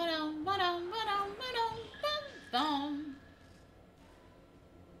 ba-dum, ba-dum, ba-dum, ba-dum, ba-dum, ba-dum.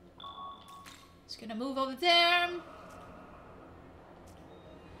 Just gonna move over there.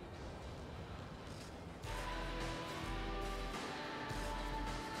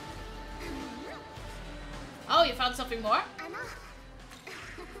 Oh, you found something more?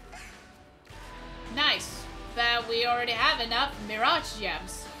 Nice. But we already have enough Mirage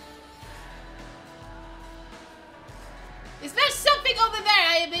Gems. Is there something over there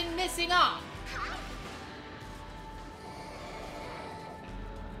I have been missing on?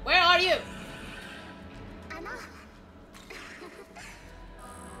 Where are you?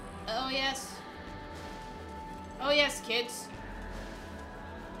 Oh yes. Oh yes, kids.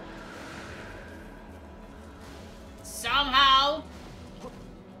 Somehow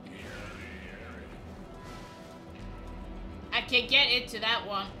I can get into that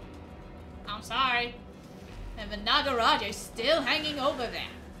one. I'm sorry. And the Nagaraja is still hanging over there.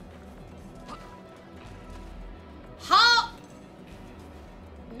 How?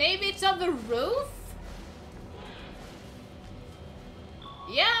 Maybe it's on the roof?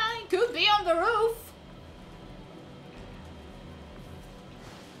 Yeah, it could be on the roof.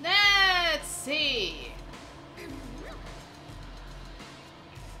 Let's see.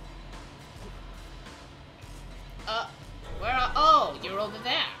 Where are... Oh, you're over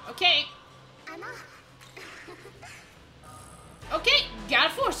there. Okay. Okay, got a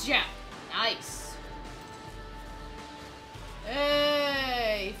force gem. Nice.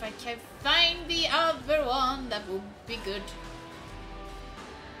 If I can find the other one, that would be good.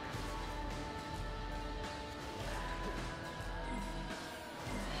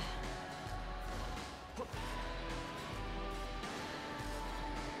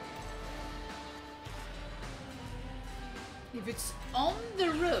 If it's on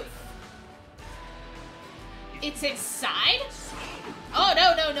the roof, it's inside? Oh,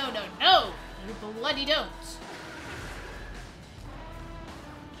 no, no, no, no, no! You bloody don't.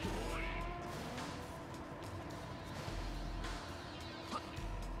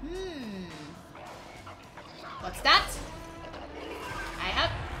 What's that? I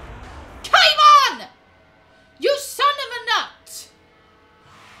have... Come on! You son of a nut!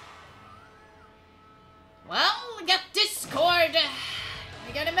 Well, I got Discord.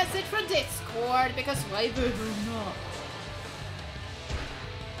 I got a message from Discord because why would you not?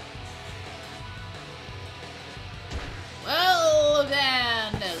 Well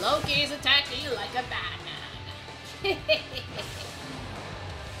then, Loki is attacking like a banana.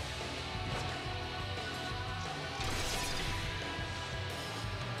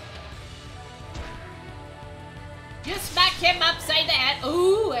 Just smack him upside the head.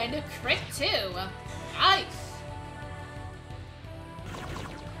 Ooh, and a crit too. Nice.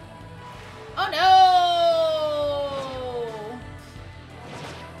 Oh no!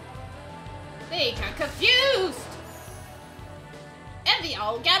 They got confused. And they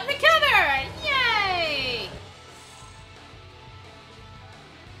all got recovered. Yay!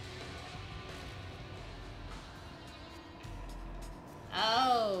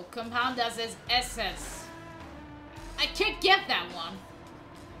 Oh, compound does his essence. I can't get that one.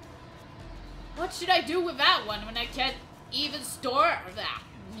 What should I do with that one when I can't even store that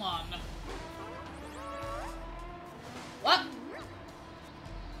one? What?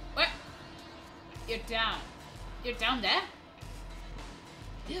 Where? You're down. You're down there?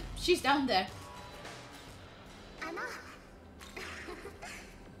 Yep, she's down there.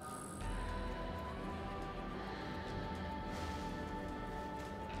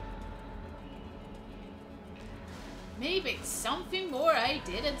 Maybe it's something more I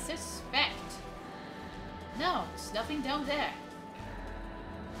didn't suspect. No, it's nothing down there.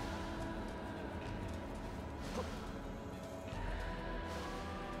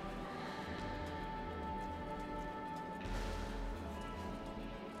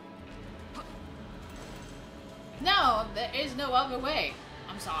 No, there is no other way.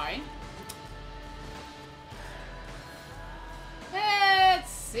 I'm sorry.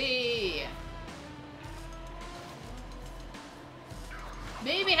 Let's see.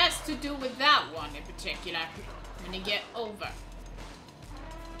 Maybe it has to do with that one in particular. When you get over.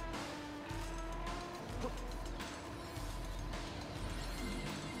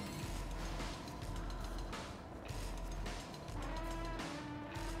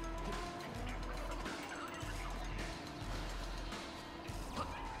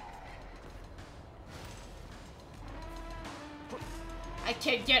 I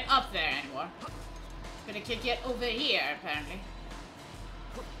can't get up there anymore. But I can get over here, apparently.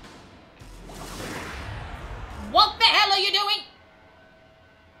 What the hell are you doing?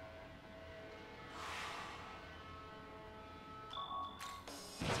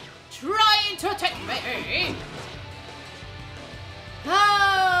 Trying to attack me!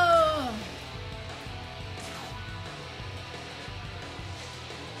 Oh!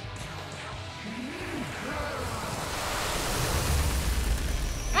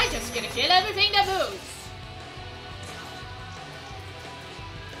 I'm just gonna kill everything that moves.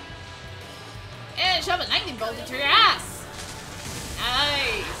 And shove a lightning bolt into your ass!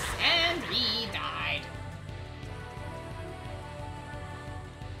 Nice! And he died.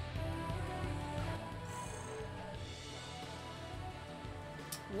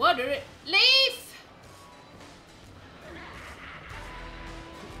 Water leaf!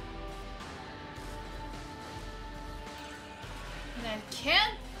 And I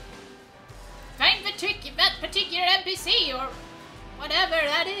can't find that particular NPC or whatever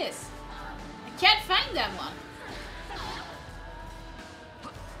that is. Can't find that one.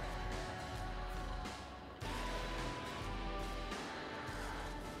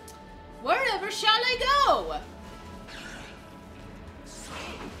 Wherever shall I go?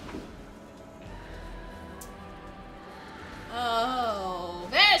 Oh,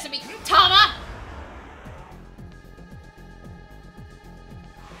 there's a big Tama.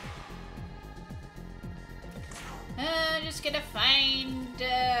 Just gonna find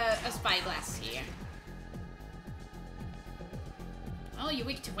a spyglass here. Oh, you're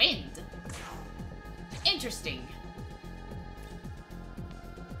weak to wind. Interesting.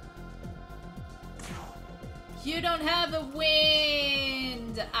 You don't have a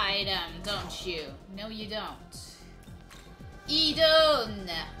wind item, don't you? No, you don't. Idun!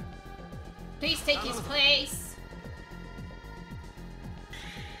 Please take his place.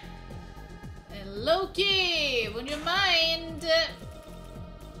 And Loki, would you mind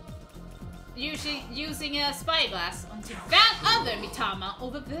using a spyglass onto that other Mitama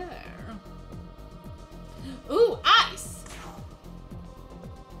over there? Ooh, ice!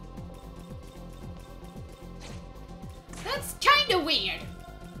 That's kinda weird.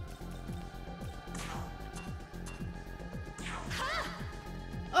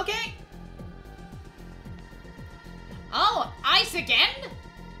 Okay. Oh, ice again?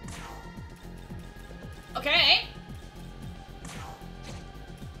 Okay.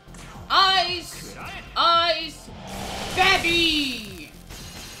 Ice! Ice! Baby!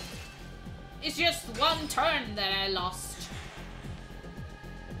 It's just one turn that I lost.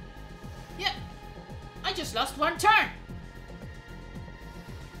 Yep. I just lost one turn.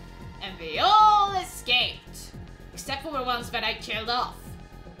 And they all escaped. Except for the ones that I killed off.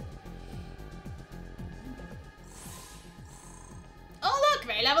 Oh look,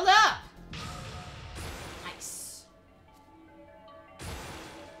 they leveled up! Nice.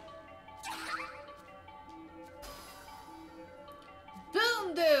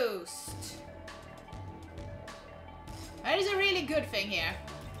 Boom boost! That is a really good thing here.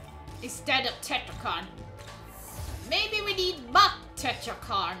 Instead of Tetracorn. Maybe we need Buck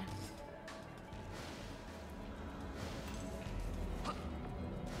Tetracorn.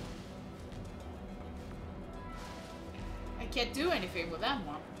 I can't do anything with that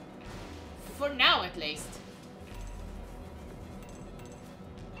one. For now, at least.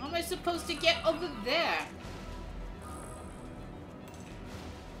 How am I supposed to get over there?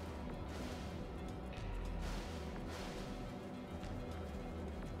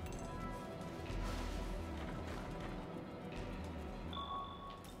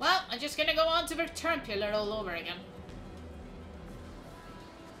 I'm just gonna go on to the return pillar all over again.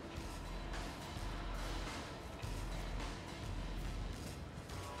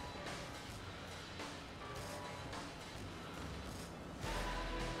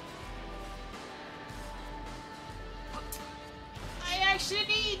 I actually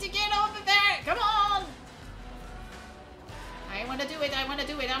need to get over there! Come on! I wanna do it, I wanna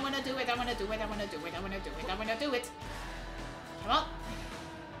do it, I wanna do it, I wanna do it, I wanna do it, I wanna do it, I wanna do it. Come on.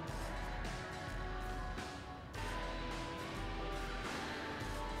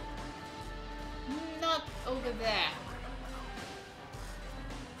 Not over there.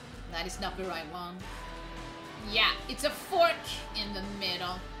 That is not the right one. Yeah, it's a fork in the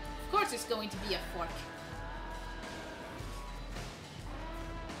middle. Of course it's going to be a fork.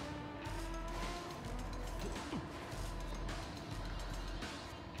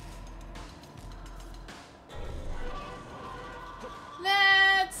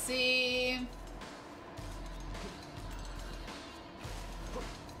 Let's see.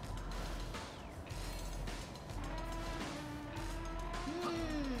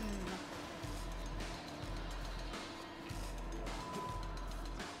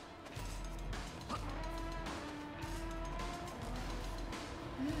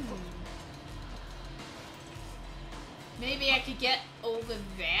 Maybe I could get over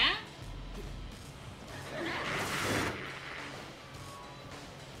there?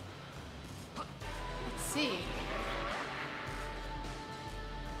 Let's see.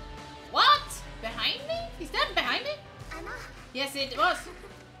 What? Behind me? Is that behind me? Yes, it was.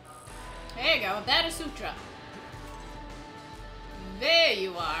 There you go, that is Sutra. There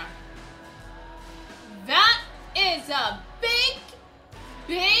you are. That is a big,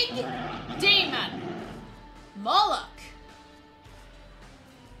 big demon. Moloch.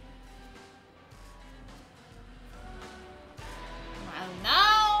 Well,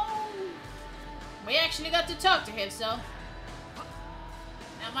 now we actually got to talk to him, so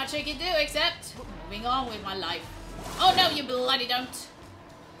not much I can do except moving on with my life. Oh no, you bloody don't.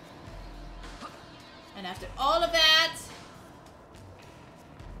 And after all of that,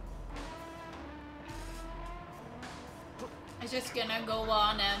 I'm just gonna go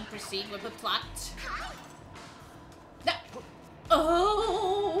on and proceed with the plot. No.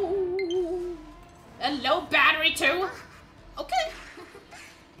 Oh, a low battery too. Okay.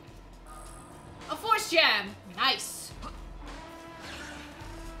 A force jam. Nice.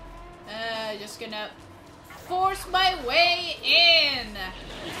 Just gonna force my way in.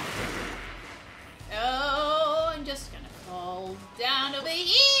 Oh, I'm just gonna fall down over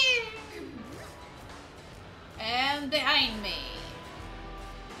here. And behind me.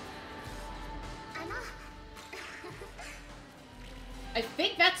 I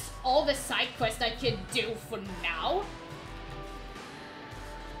think that's all the side quest I can do for now.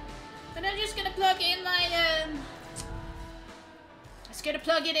 And I'm just gonna plug in my, just gonna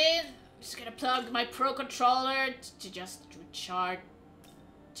plug it in. Just gonna plug my Pro Controller to just recharge,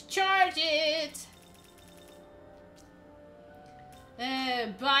 to charge it.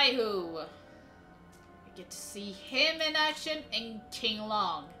 Baihu. I get to see him in action and King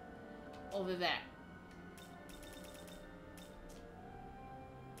Long over there.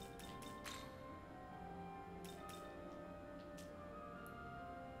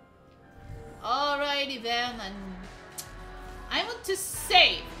 Alrighty then, and I want to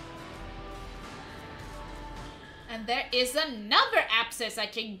save. And there is another abscess I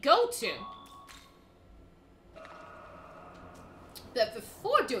can go to. But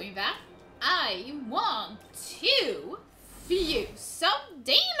before doing that, I want to view some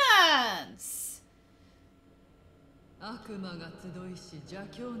demons!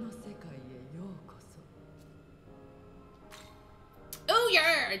 Oh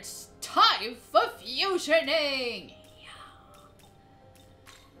yeah, it's time for fusioning!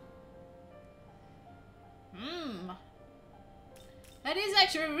 That is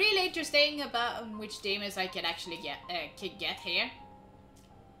actually really interesting about which demons I can actually get here.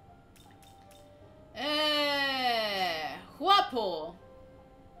 Huapo.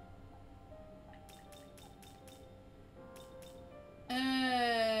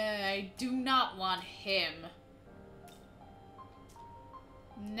 I do not want him.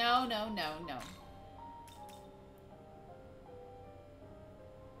 No, no, no, no.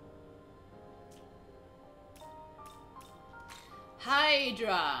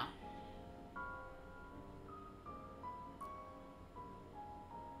 Hydra.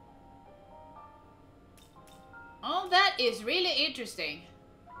 Oh, that is really interesting.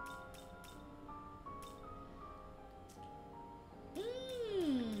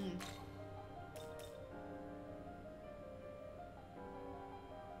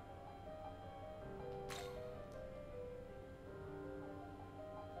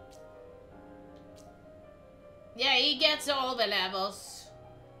 he gets all the levels.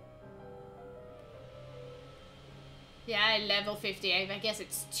 Yeah, level 58. I guess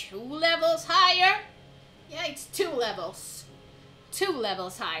it's 2 levels higher. Yeah, it's 2 levels. 2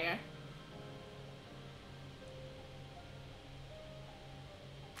 levels higher.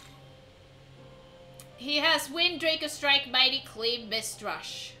 He has Wind, Draco Strike, Mighty Cleave, Mist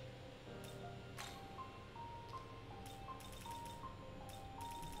Rush.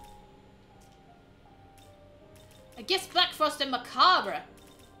 I guess Black Frost and Macabre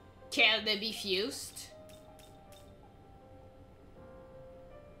can they be fused?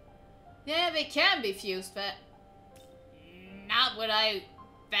 Yeah, they can be fused, but not what I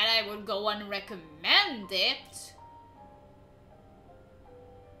would go and recommend it.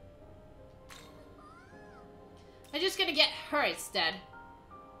 I'm just gonna get her instead.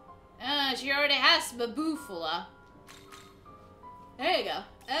 She already has Babufula. There you go.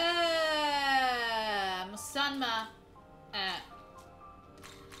 Musanma,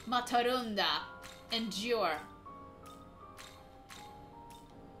 Matarunda, Endure.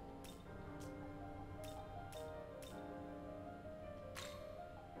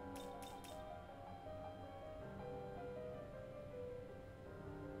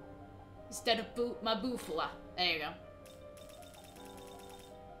 Instead of Mabufula. There you go.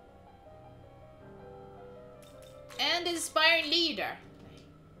 And Inspiring Leader.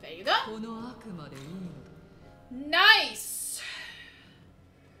 There you go. Nice!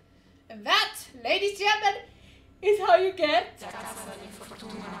 And that, ladies and gentlemen, is how you get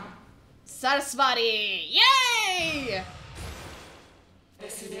Sarasvati. Yay!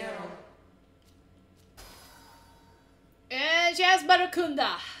 And she has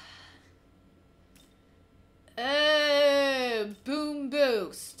Barakunda. Boom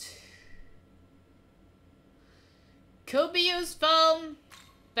Boost. Could be useful,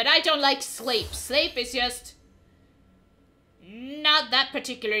 but I don't like Sleep. Sleep is just not that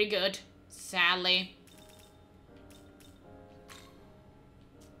particularly good, sadly.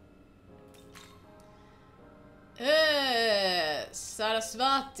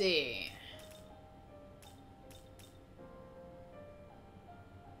 Sarasvati.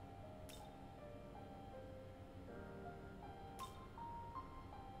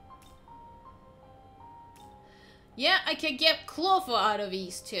 Yeah, I can get Clotho out of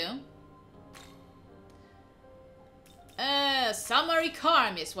these two. Summary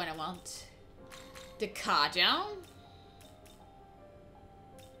Karm is what I want. The Kaja.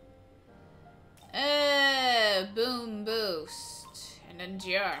 Boom Boost. And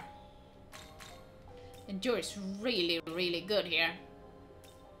Endure. Endure is really, really good here.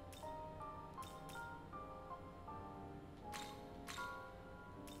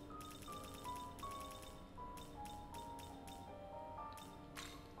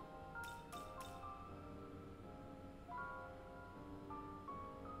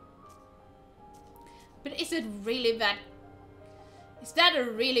 But is it really that... Is that a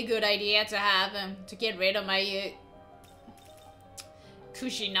really good idea to have to get rid of my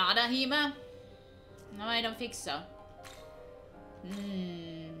Kushinada Hima? No, I don't think so.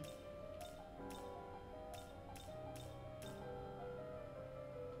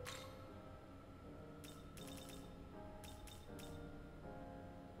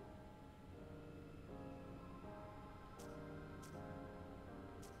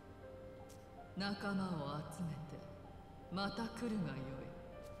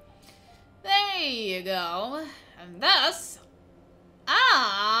 There you go. And thus,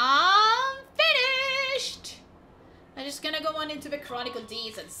 I'm finished. I'm just gonna go on into the Chronicle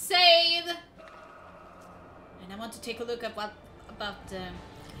Deeds and save. And I want to take a look at what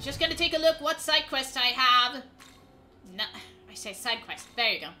just gonna take a look what side quests I have. No, I say side quest.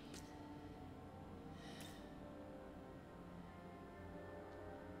 There you go.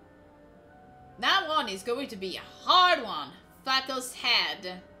 That one is going to be a hard one. Fackle's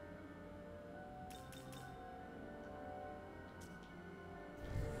Head.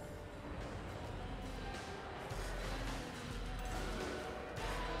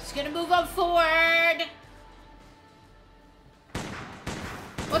 Just gonna move on forward.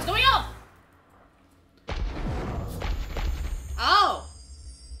 What's going on? Oh.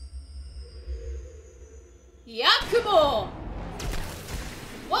 Yakumo.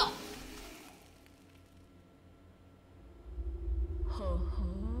 Whoa.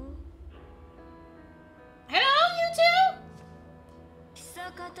 Hello, you two?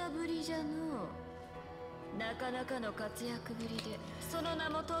 久方ぶりじゃのう。なかなかの活躍ぶりでその名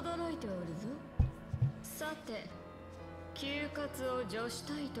も轟いておるぞ。さて、休活を除し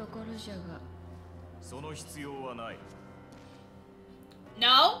たいところじゃが。その必要はない。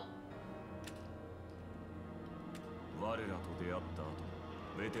No? 我らと出会った後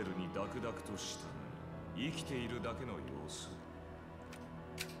ベテルにダクダクとした生きているだけの様子。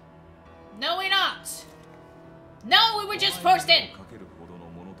 No, we're not. No, we were just forced in. かけるほどの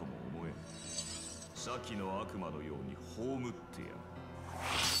ものとも思えん。先の悪魔のように葬ってやる。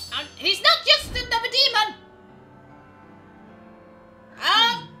 He's not just another demon.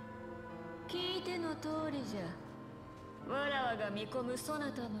 聞いての通りじゃ。わらわが見込むそ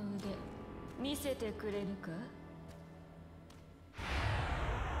なたの腕見せてくれぬか。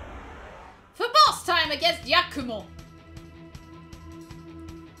 For boss time against Yakumo.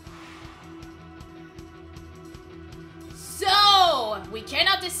 So, we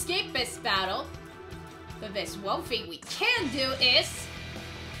cannot escape this battle. But this one thing we can do is...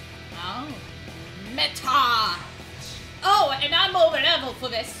 Oh. Meta! Oh, and I'm over level for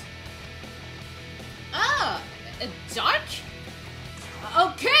this. Ah, dark?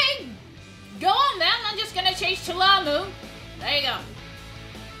 Okay. Go on then, I'm just gonna change to Lamu. There you go.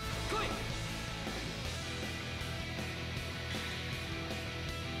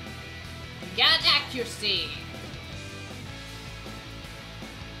 Got accuracy.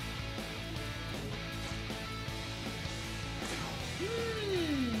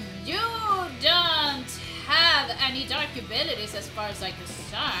 You don't have any dark abilities as far as I can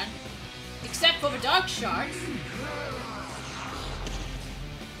discern. Except for the dark shards.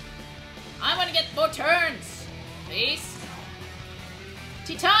 I want to get more turns, please.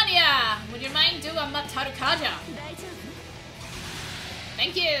 Titania, would you mind doing a Matarukaja?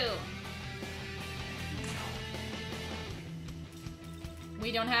 Thank you.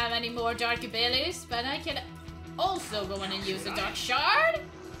 We don't have any more dark abilities, but I can also go in and use a dark shard.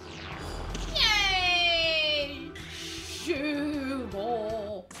 Yay!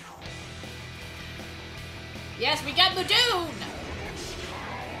 Shugo. Yes, we got Mudoon!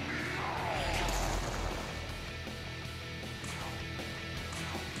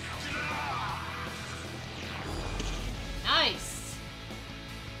 Nice!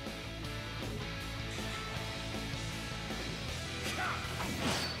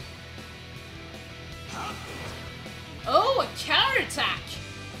 Oh, a counterattack!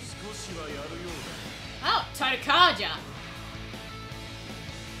 Oh, Tarakaja!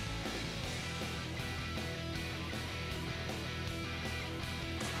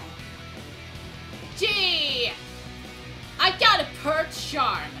 Gee! I got a perch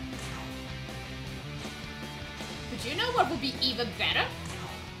charm! But you know what would be even better?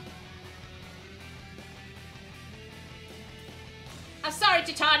 I'm sorry,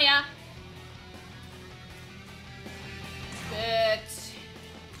 Titania! But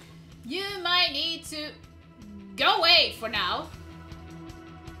you might need to go away for now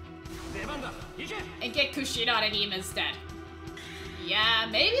and get Kushina and him instead. Yeah,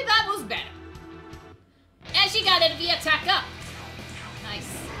 maybe that was better. And she got it via attack up. Nice.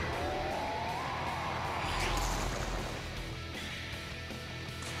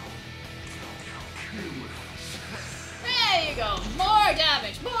 There you go. More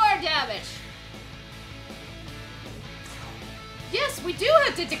damage, more damage. Yes, we do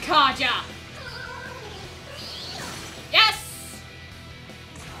have the Dakaja! Yes!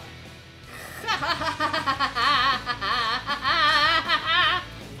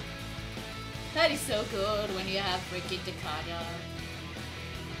 That is so good when you have freaking Dakaja.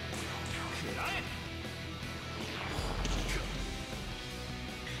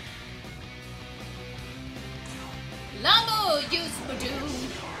 Lambo, use Badoo!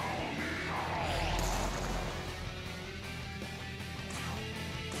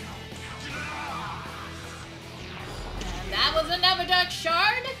 That was another dark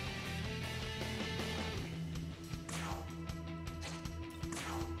shard.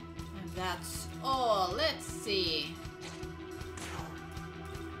 And that's all. Let's see.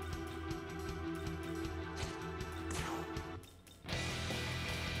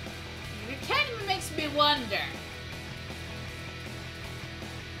 It kind of makes me wonder.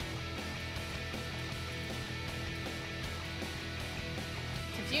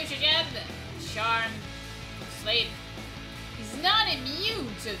 Confusion Gem, Charm, Sleep. He's not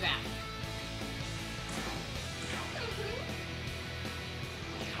immune to that.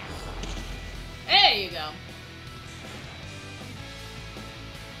 There you go.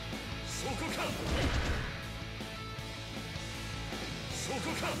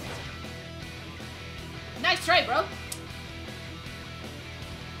 Nice try, bro.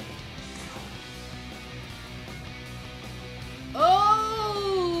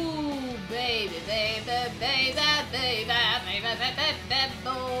 Oh, baby, baby, baby, baby, baby, baby, baby,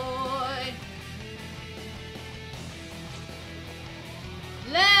 boy.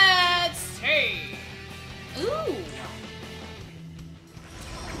 Let's see. Ooh.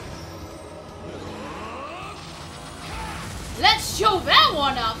 show that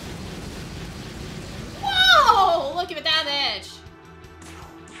one up! Whoa! Look at that edge!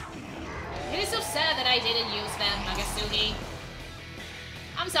 It is so sad that I didn't use that Magasugi.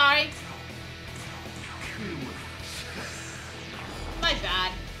 I'm sorry. My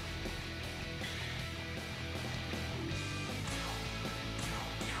bad.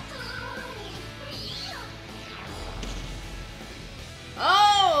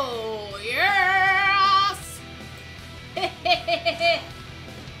 Oh, yes!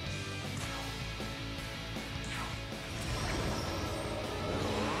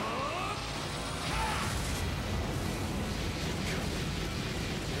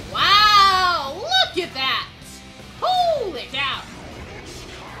 Wow! Look at that! Holy cow!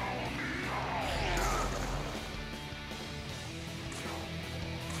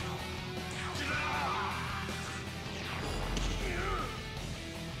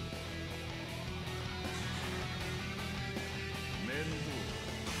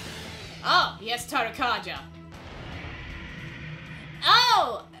 Oh, yes, Tarakaja.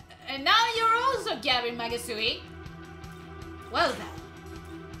 Oh, and now you're also Gavin Magasui. Well then.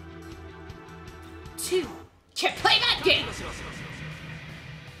 2 can play that game.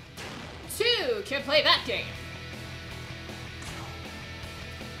 2 can play that game.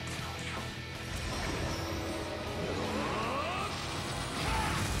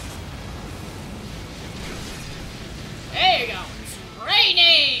 There you go.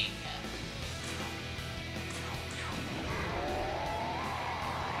 Training.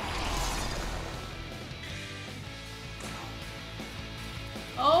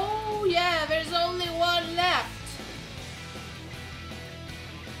 Oh yeah, there's only one left.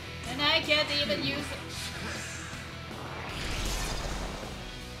 And I can't even use it.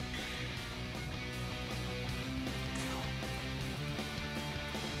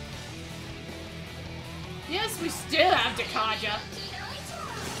 Yes, we still have Takaja.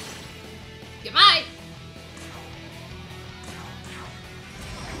 Goodbye.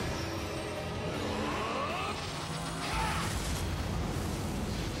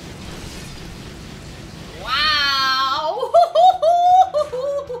 Wow!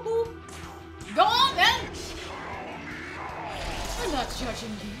 Go on then! I'm not judging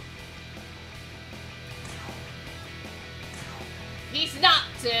you. He's not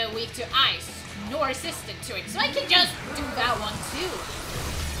weak to ice, nor resistant to it, so I can just do that one too.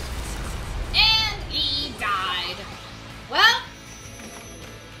 And he died. Well,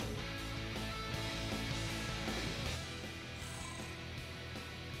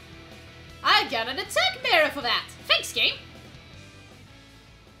 I got an attack mirror for that. Thanks, game.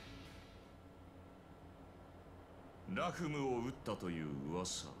 ラフムを撃ったという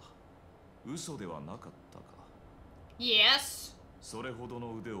噂、嘘ではなかったか。Yes. それほど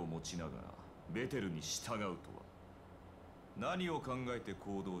の腕を持ちながらベテルに従うとは、何を考えて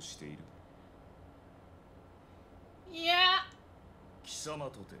行動している。Yeah. 貴様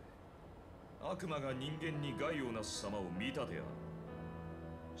とて悪魔が人間に害をなす様を見たである。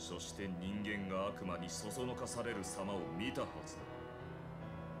そして人間が悪魔にそそのかされる様を見たはずだ。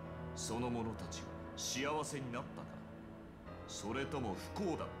その者たちは幸せになったか、それとも不幸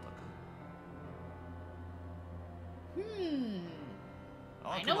だったか。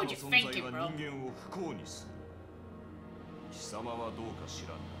I know what you're thinking, bro. 悪魔の存在は人間を不幸にする。貴様はどうか知らん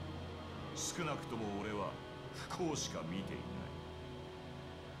が、少なくとも俺は不幸しか見ていない。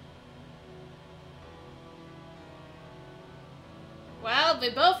Well, they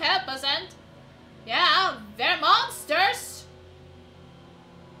both help us, and yeah, they're monsters.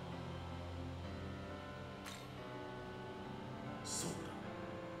 そう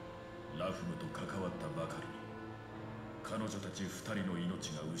だ。ラフムと関わったばかりに、彼女たち2人の命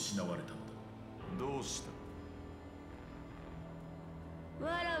が失われたのだ。どうした？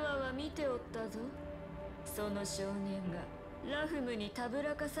わらわは見ておったぞ。その少年がラフムにたぶ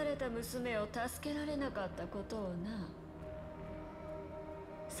らかされた娘を助けられなかったことをな。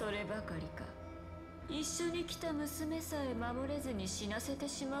そればかりか、一緒に来た娘さえ守れずに死なせて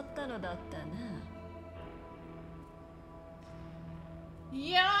しまったのだったな。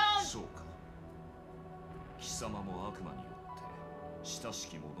いやー、そうか。貴様も悪魔によって親し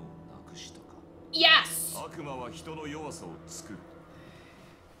き者を亡くしたか。Yes. 悪魔は人の弱さを作る。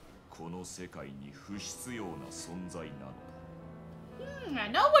この世界に不必要な存在なのだ。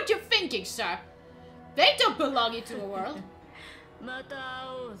I know what you're thinking, sir. They don't belong into the world. また会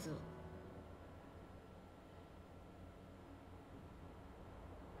おうぞ。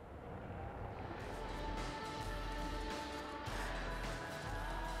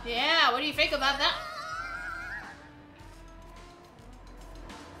Yeah, what do you think about that?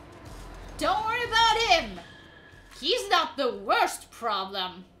 Don't worry about him. He's not the worst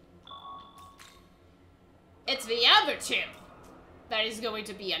problem. It's the other two that is going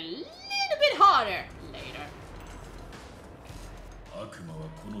to be a little bit harder later. 悪魔は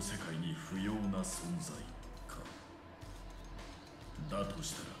この世界に不要な存在か。だと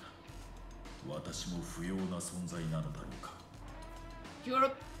したら私も不要な存在なのだろうか。我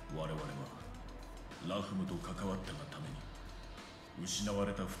々はラフムと関わったがために失わ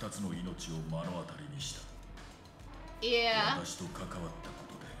れた2つの命を目の当たりにした。私と関わったこ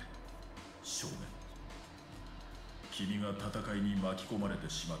とで少年、君が戦いに巻き込まれて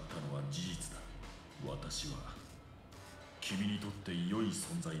しまったのは事実だ。私は君にとって良い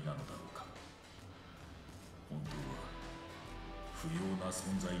存在なのだろうか。本当は不要な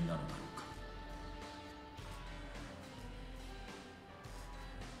存在なのだろうか。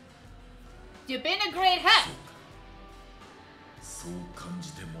You've been a great help. そう感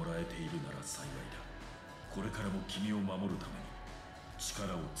じてもらえているなら幸いだ。これからも君を守るために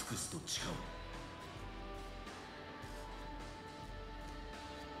力を尽くすと誓う。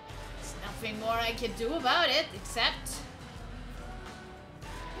There's nothing more I can do about it except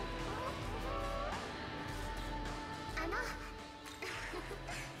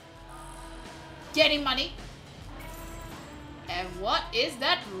getting money. And what is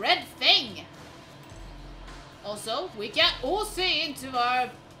that red thing? Also, we can all see into our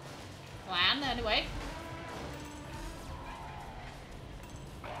plan anyway.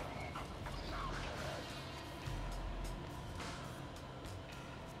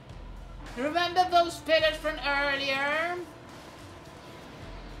 Remember those pillars from earlier?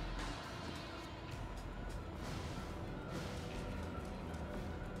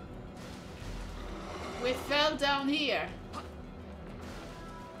 We fell down here.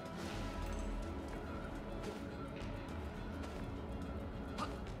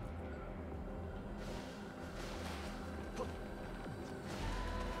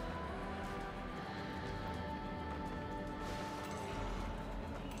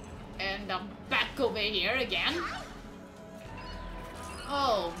 And I'm back over here again.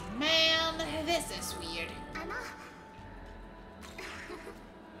 Oh man, this is weird.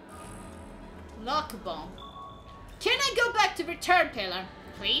 Lock bomb. Can I go back to return pillar,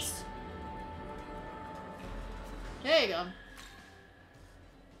 please? There you go.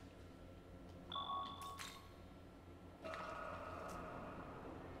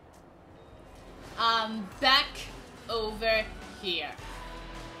 I'm back over here.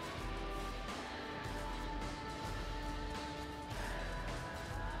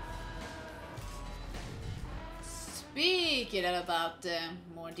 Speaking about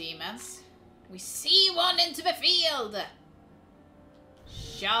more demons, we see one into the field.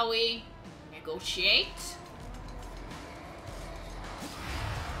 Shall we negotiate?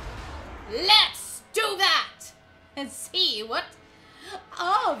 Let's do that and see what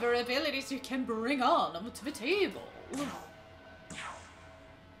other abilities you can bring on to the table.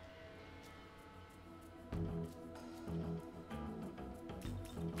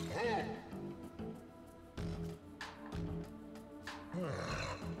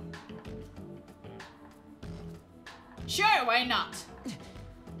 Sure, why not?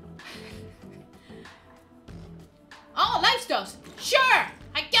 Oh, life stones! Sure!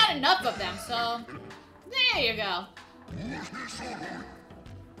 I got enough of them, so... There you go.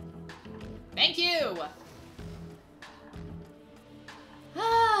 Thank you!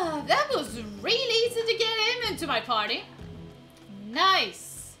 Ah, that was really easy to get him into my party.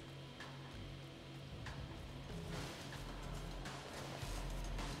 Nice!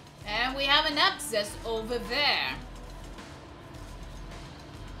 And we have an abscess over there.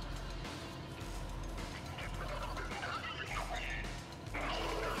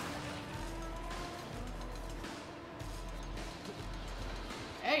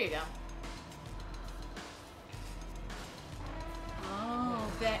 There you go.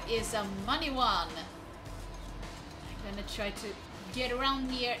 Oh, there is a money one. I'm gonna try to get around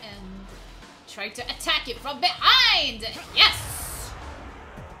here and try to attack it from behind. Yes!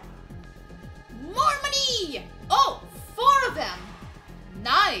 More money! Oh, 4 of them.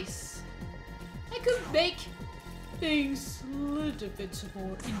 Nice. I could make things a little bit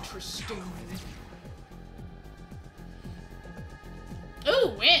more interesting. Ooh,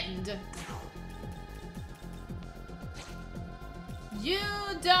 wind! You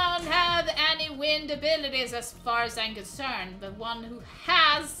don't have any wind abilities as far as I'm concerned. The one who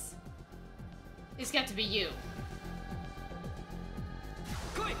has is got to be you.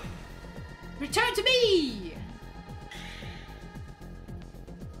 Return to me!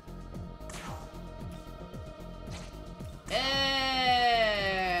 I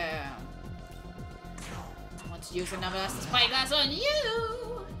want just use another spyglass on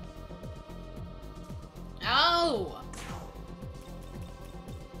you. Oh.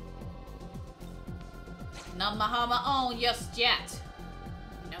 Not Mahama on just yet.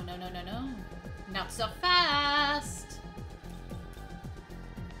 No, no, no, no, no. Not so fast.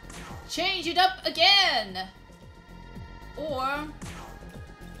 Change it up again. Or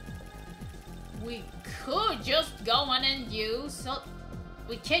we could just go on and use...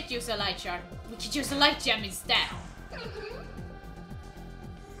 We can't use a light shard. We could use a light gem instead.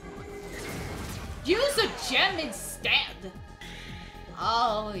 Use a gem instead.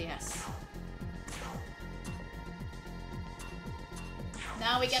 Oh, yes.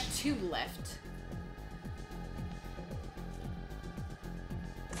 Now we got 2 left.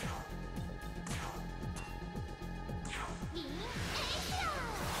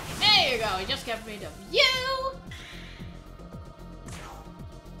 There you go, we just got rid of you!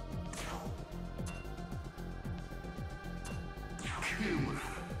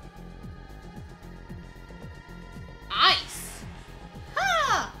 Ice!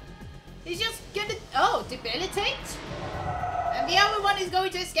 Ha! He's just gonna... Oh, debilitate? And the other one is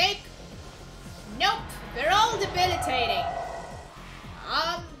going to escape? Nope, they're all debilitating.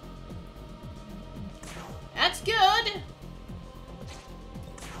 That's good.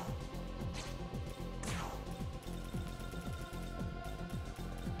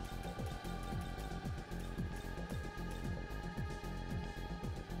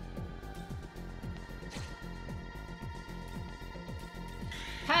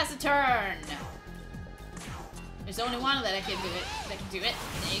 Pass the turn. There's only one that I can do it. That can do it.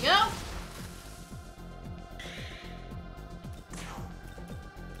 There you go.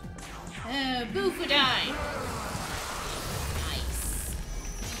 Boo for die. Nice.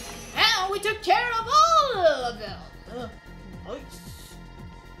 And we took care of all of them. Nice.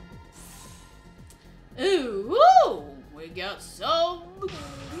 Ooh, woo! We got some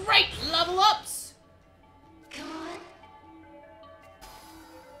great level ups. Come on.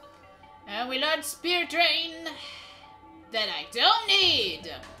 And we learned Spear Drain that I don't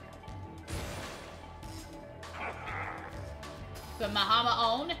need. But Mahama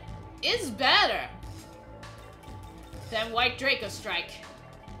own is better than White Draco Strike.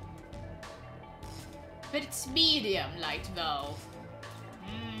 But it's medium light though.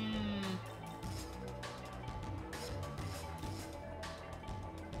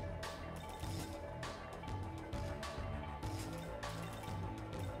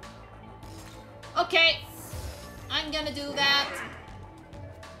 Okay, I'm gonna do that.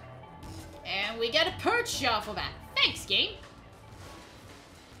 And we get a perch shot for that. Thanks, game.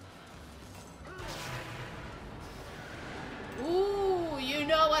 Ooh, you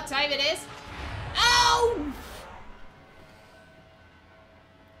know what time it is? Oh!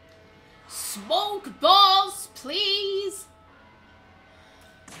 Smoke balls, please!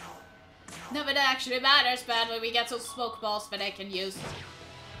 No, but that actually matters, but when we get some smoke balls that I can use.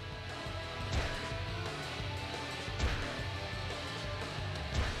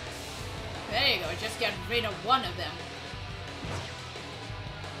 There you go, just get rid of one of them.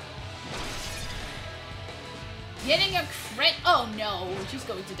 Getting a crit. Oh no, she's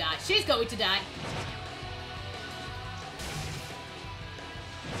going to die. She's going to die.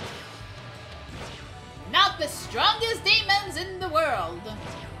 Not the strongest demons in the world.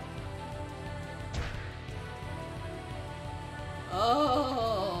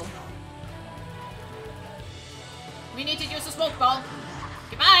 Oh. We need to use a smoke ball.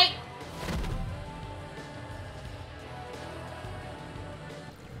 Goodbye.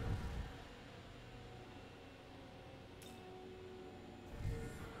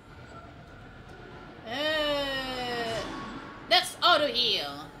 Let's auto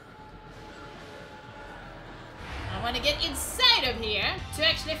heal. I want to get inside of here to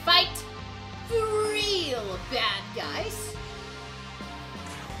actually fight the real bad guys.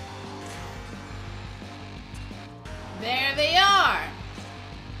 There they are.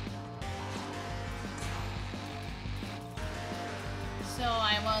 So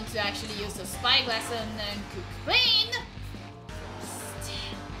I want to actually use the spyglass and then cook clean.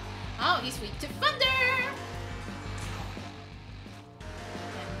 Oh, he's weak to thunder.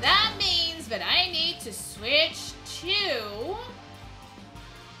 And that means that I need to switch to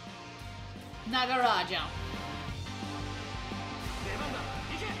Nagaraja.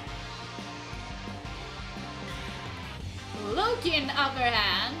 Loki, on the other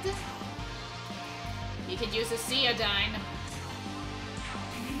hand, he could use a Ceodine.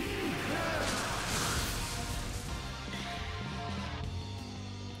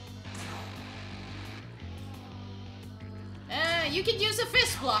 You can use a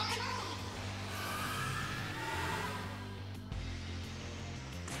fist block.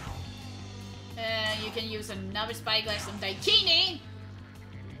 And you can use another spyglass on Daikini.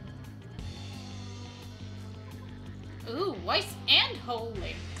 Ooh, wise and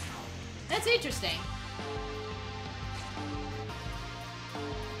holy. That's interesting.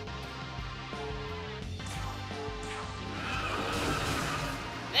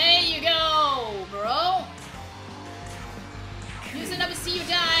 There you go, bro. Use another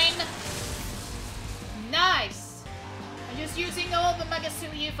Seudine. Nice. I'm just using all the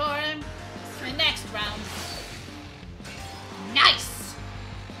Magasuyu for the next round. Nice.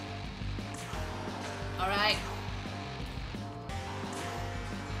 Alright.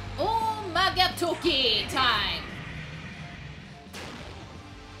 Oh, Magatoki time.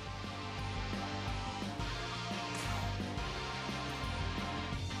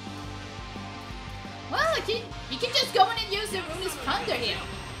 Well, you can just go in and use the Ruinous Plunder here.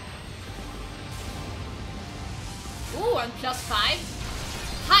 Ooh, and +5.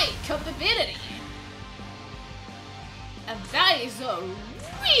 High capability. And that is a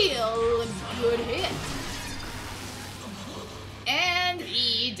real good hit. And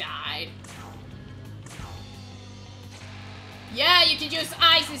he died. Yeah, you can use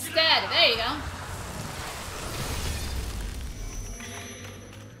ice instead. There you go.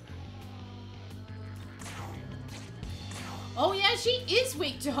 Oh yeah, she is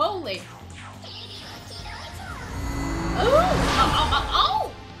weak to holy.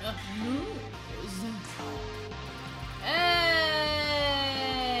 Oh!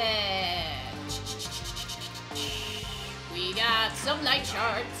 We got some light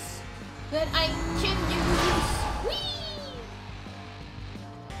shards that I can use. Whee!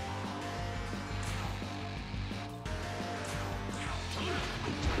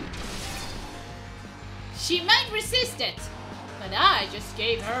 She might resist it, but I just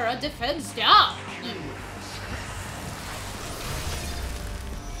gave her a defense down.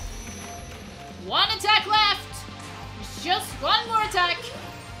 One attack left. There's just one more attack.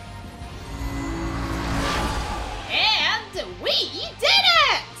 And we did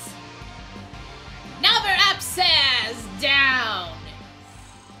it! Another abscess down.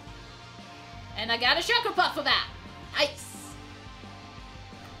 And I got a chakra pot for that. Nice.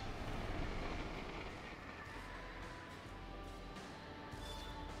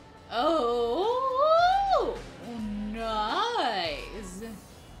 Oh, nice.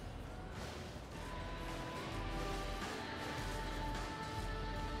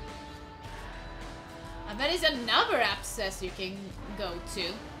 And that is another abscess you can go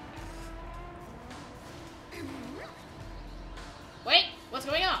to. Wait, what's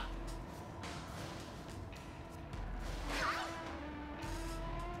going on?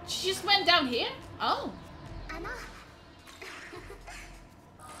 She just went down here? Oh.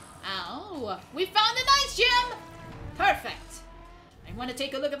 Oh, we found a nice gem! Perfect. I want to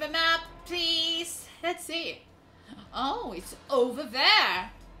take a look at the map, please. Let's see. Oh, it's over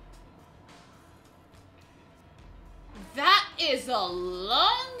there. That is a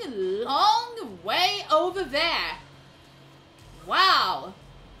long, long way over there. Wow.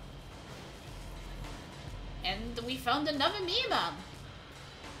 And we found another Mima.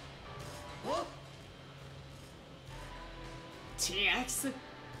 What? TX.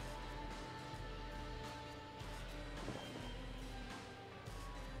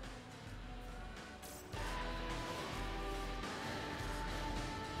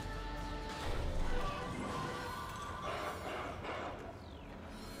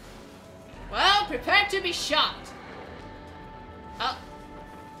 Well, prepare to be shot. Oh.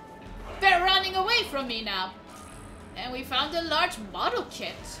 They're running away from me now. And we found a large model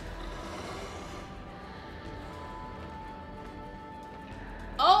kit.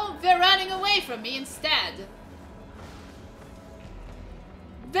 Oh, they're running away from me instead.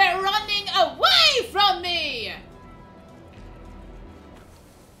 They're running away from me!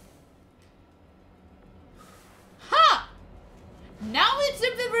 Ha! Now it's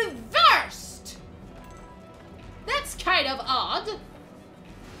the reversed! That's kind of odd.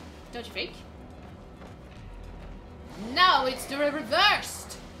 Don't you think? Now it's the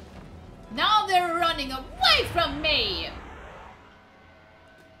reversed. Now they're running away from me!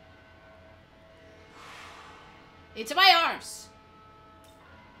 It's my arms.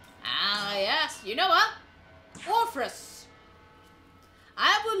 Ah, yes. You know what? Orpheus.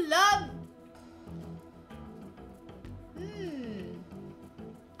 I would love...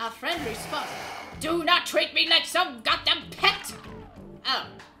 A friendly response. Do not treat me like some goddamn pet! Oh.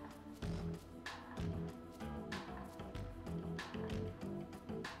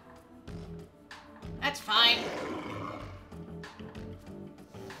 That's fine.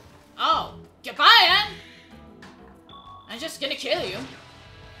 Oh. Goodbye, Anne! I'm just gonna kill you.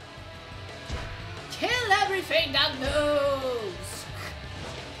 everything that moves.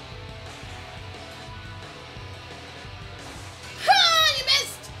 Ha! You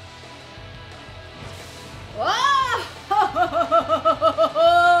missed! Whoa!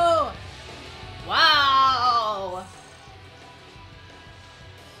 Wow!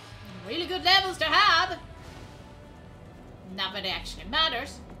 Really good levels to have. Not that it actually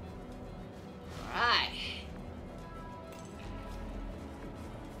matters. Alright.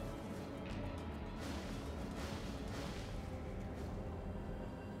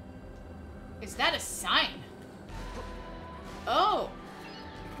 Is that a sign? Oh.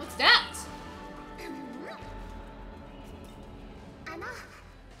 What's that?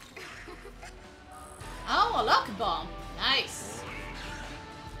 Oh, a lock bomb. Nice.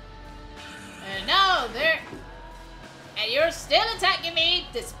 And now they're... And you're still attacking me,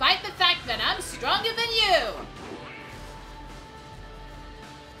 despite the fact that I'm stronger than you!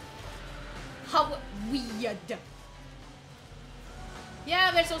 How weird.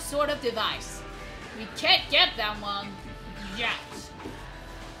 Yeah, there's some sort of device. We can't get that one yet.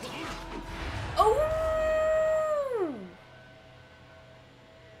 Oh!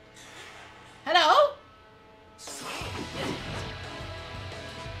 Hello?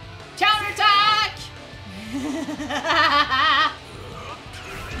 Counterattack!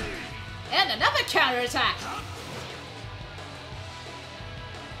 And another counterattack!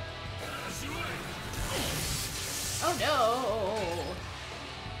 Oh no!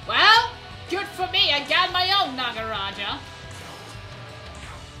 Well, good for me, I got my own Nagaraja.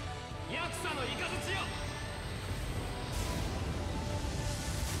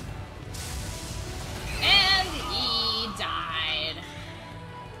 And he died.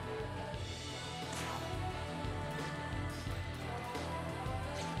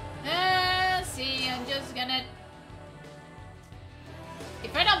 See, I'm just gonna...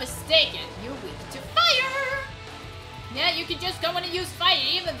 If I'm not mistaken, you're weak to fire! Yeah, you can just go and use fire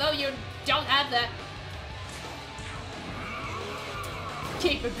even though you don't have the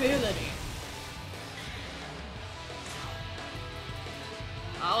capability.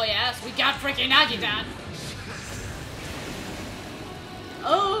 Oh yes, we got freaking Nagidan.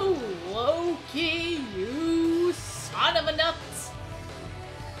 Oh, okay, you son of a nut.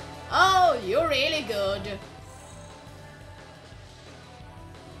 Oh, you're really good.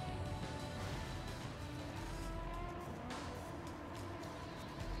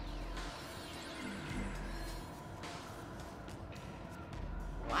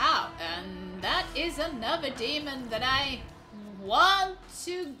 Wow, and that is another demon that I want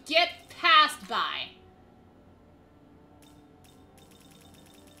to get passed by.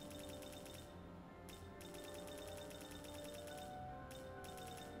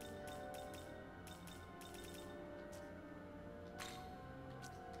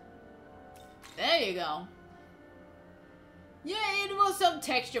 There you go. Yeah, it was some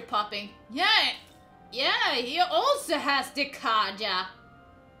texture popping. Yeah, he also has the Kaja.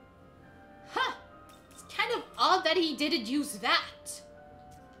 Huh. It's kind of odd that he didn't use that.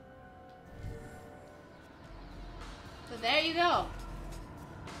 So there you go.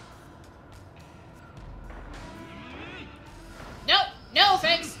 No, no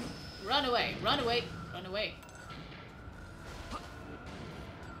thanks. Run away, run away, run away.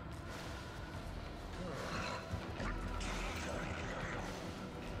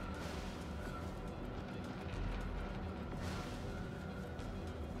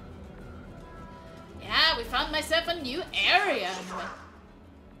 Yeah, we found myself a new area.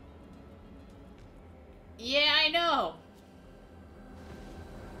 Yeah, I know.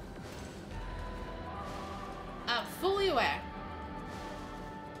 I'm fully aware.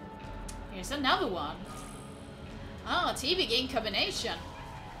 Here's another one. Oh, TV game combination.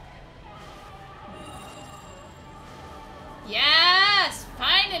 Yes!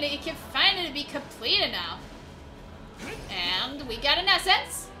 Finally, it can finally be completed now. And we got an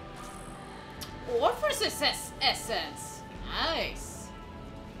essence. Orpheus essence. Nice.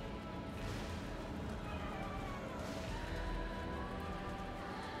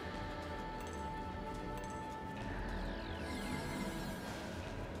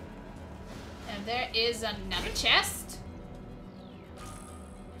 And there is another chest.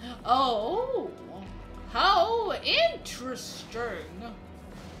 Oh, how interesting.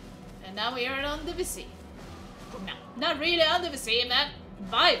 And now we are on the sea. No, not really on the sea, but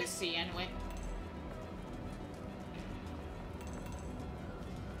by the sea anyway.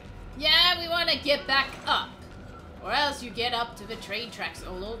 Yeah, we want to get back up. Or else you get up to the train tracks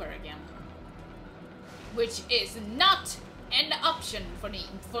all over again. Which is not an option for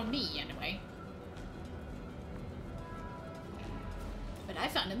me anyway. But I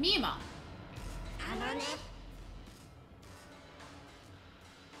found a Mima.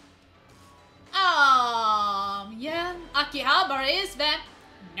 Yeah, Akihabara is the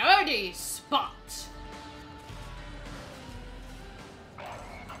nerdy spot.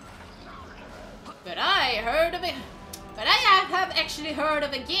 But I have actually heard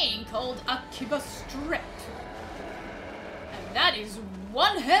of a game called Akiba Strip. And that is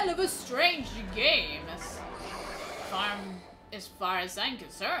one hell of a strange game as far as I'm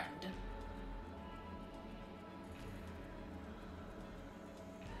concerned.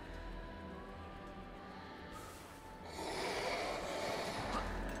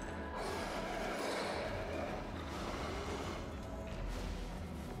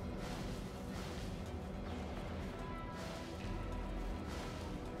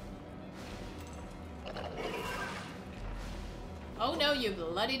 Oh no, you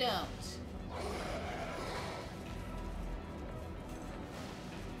bloody don't.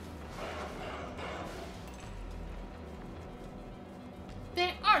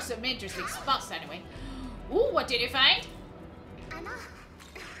 There are some interesting spots anyway. Ooh, what did you find?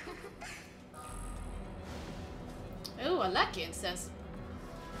 Ooh, a lucky instance.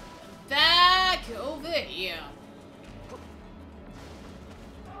 Back over here.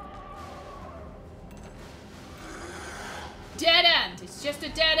 Dead end! It's just a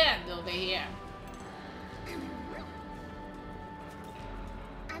dead end over here.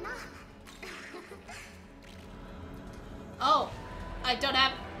 Oh, I don't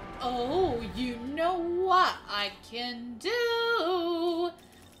have... Oh, you know what I can do?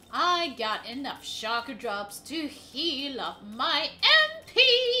 I got enough chakra drops to heal up my MP!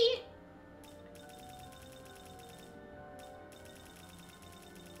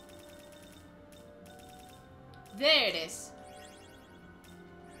 There it is.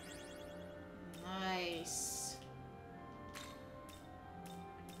 Nice.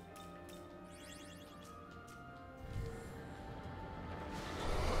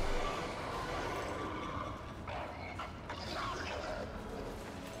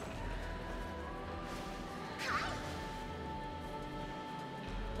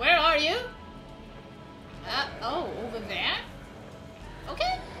 Where are you? Oh, over there?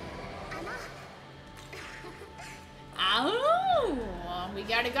 Okay. Oh, we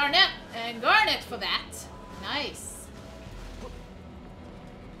got a garnet for that. Nice.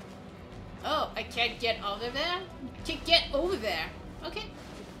 Oh, I can't get over there? Can't get over there. Okay.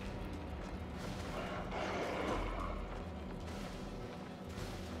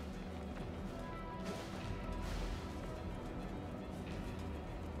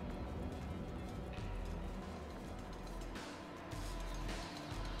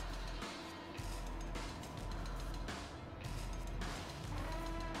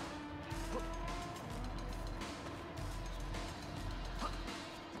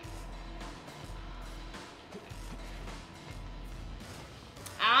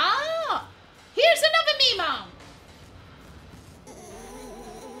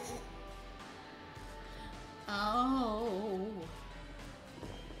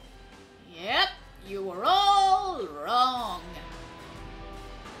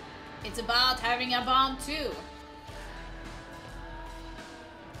 It's about having a bomb too.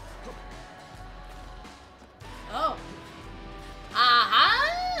 Oh.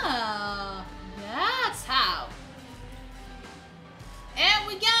 Aha! That's how. And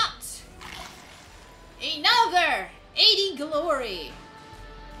we got another 80 glory.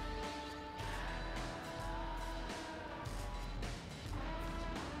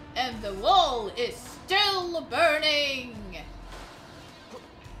 And the wall is still burning.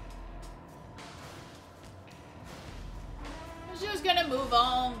 I'm just gonna move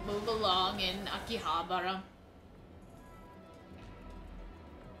along in Akihabara.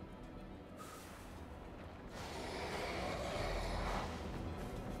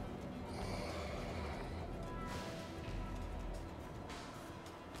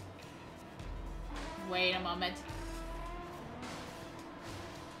 Wait a moment.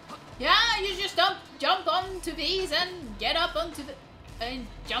 Yeah, you just jump onto these and get up onto the... and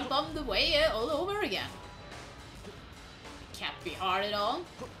jump on the way all over again. Can't be hard at all.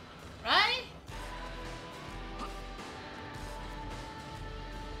 Right?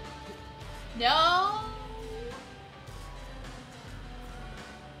 No?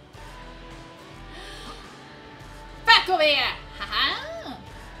 Back over here! Haha!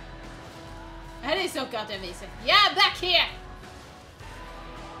 Det är så gott att visa. Yeah, back here!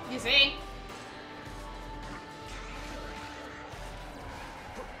 You see?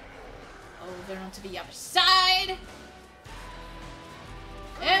 Over onto the other side.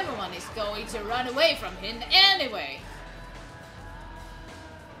 Everyone is going to run away from him anyway.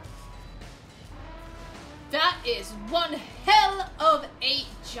 That is one hell of a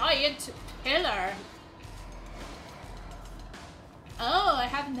giant pillar. Oh, I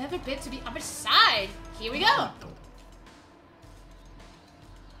have never been to the other side. Here we go.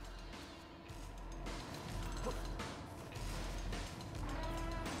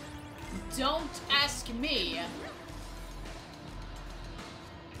 Don't ask me.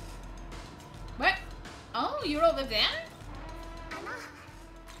 Where? Oh, you're over there?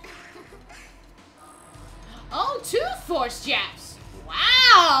 Oh, 2 force jabs.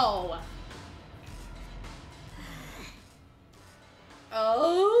 Wow.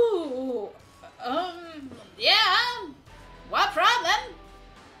 Oh. Yeah. What problem?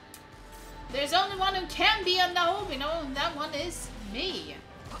 There's only one who can be a no, you know, and that one is me.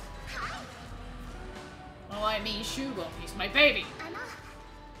 Oh, I mean Shugo. He's my baby.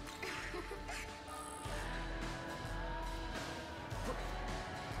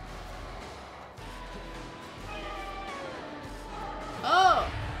 Oh!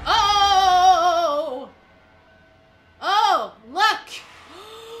 Oh! Oh! Look!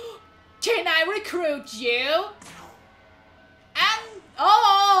 Can I recruit you? And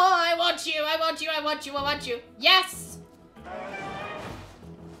oh! I want you! I want you! I want you! I want you! Yes!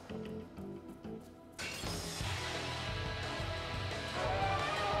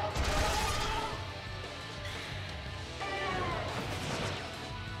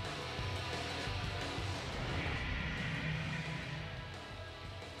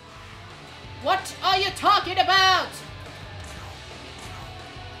 What are you talking about?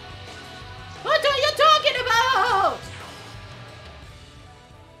 What are you talking about?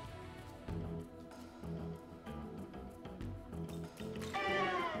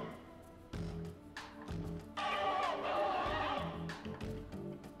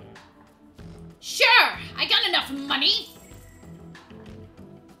 Sure, I got enough money.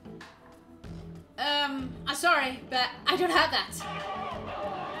 I'm sorry, but I don't have that.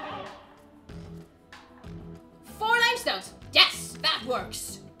 4 limestones. Yes, that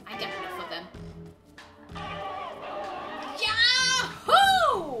works. I got enough of them.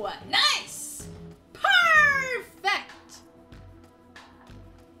 Yahoo! Nice! Perfect!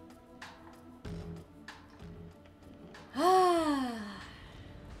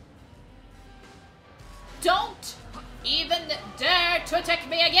 Don't even dare to attack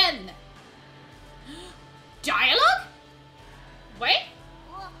me again! Dialogue? Wait?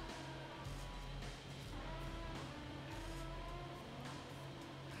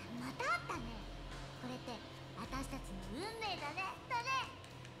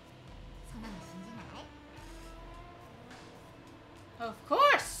 Of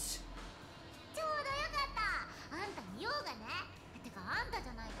course!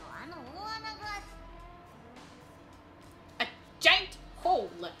 A giant hole.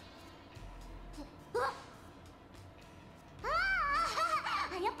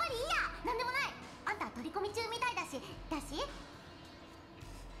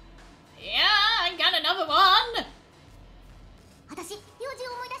 Yeah, I got another one!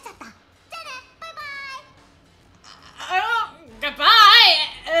 Goodbye!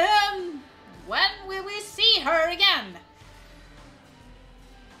 When will we see her again?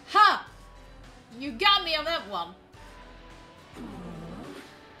 Ha! You got me on that one.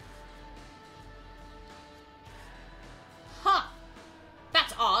 Huh.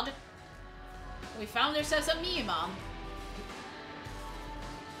 That's odd. We found ourselves a Mimon.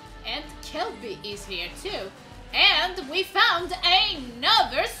 And Kelby is here too. And we found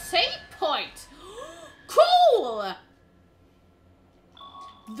another save point. Cool!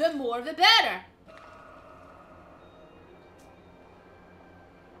 The more the better.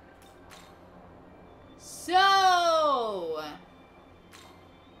 So...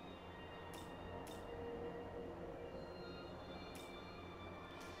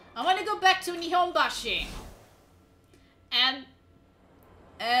 I want to go back to Nihonbashi. And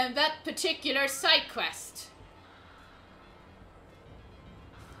that particular side quest.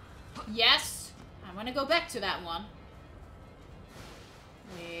 Yes, I want to go back to that one.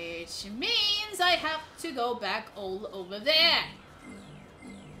 Which means I have to go back all over there.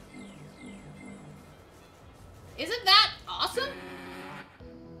 Isn't that awesome?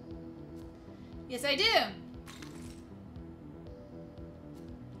 Yes, I do.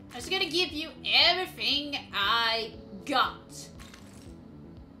 I'm just gonna give you everything I got.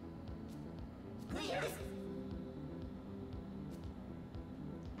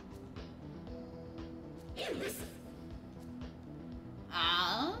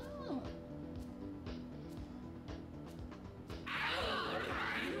 Oh.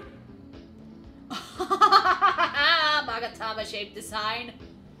 Magatama shaped design.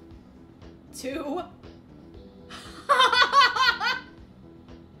 2.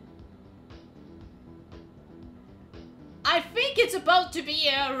 it's about to be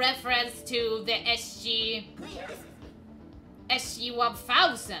a reference to the SG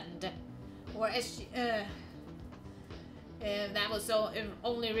 1000 or SG. That was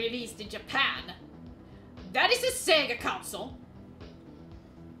only released in Japan. That is a Sega console.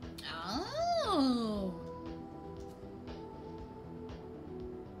 Oh.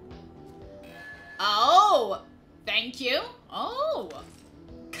 Oh, thank you. Oh,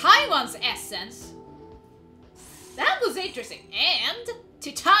 Kaiwan's essence. That was interesting. And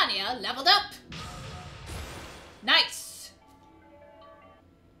Titania leveled up. Nice.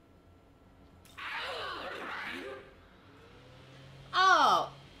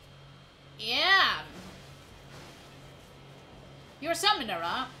 Oh, yeah. You're a summoner,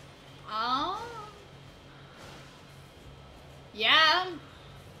 huh? Oh. Yeah.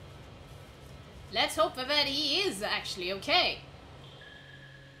 Let's hope that he is actually okay.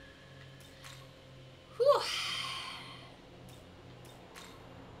 Whew.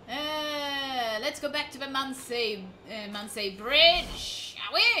 Let's go back to the Tensei Bridge,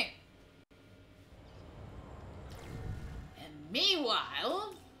 shall we? And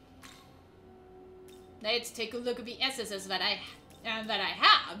meanwhile, let's take a look at the SSs that I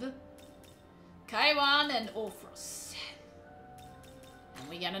have. Kaiwan and Orphros. And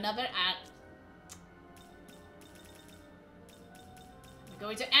we got another we're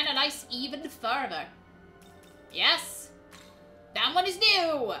going to analyze even further. Yes, that one is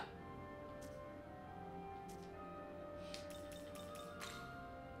new.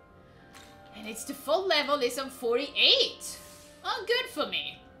 And its default level is on 48. Oh, good for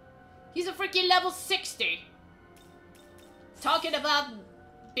me. He's a freaking level 60. Talking about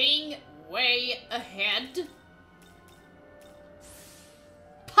being way ahead.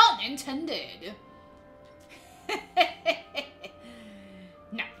 Pun intended.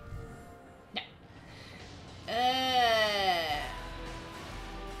 No. No.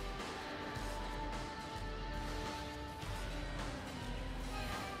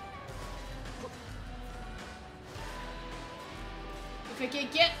 If I can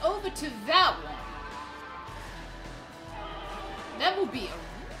get over to that one, that would be a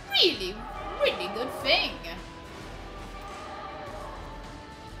really, really good thing.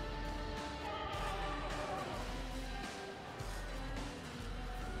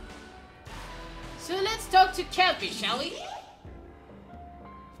 So let's talk to Kelpie, shall we?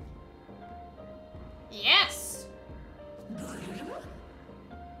 Yes.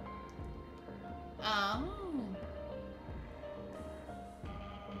 Oh.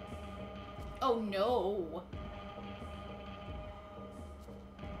 Oh no.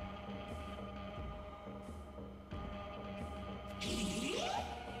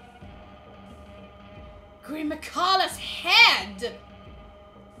 Grimacala's head!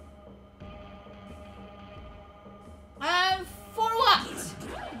 For what?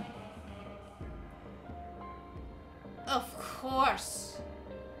 Of course.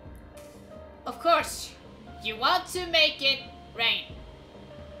 Of course. You want to make it rain.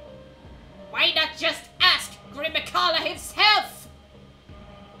 Why not just ask Grimacala himself?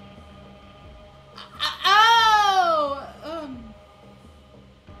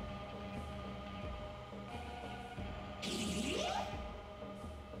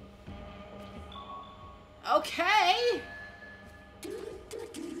 Okay.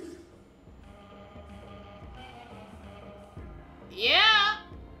 Yeah.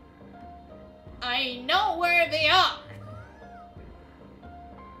 I know where they are.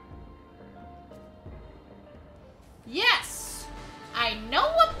 Yes. I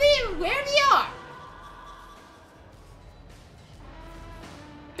know where they are.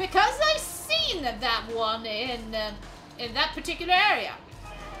 Because I've seen that one in that particular area.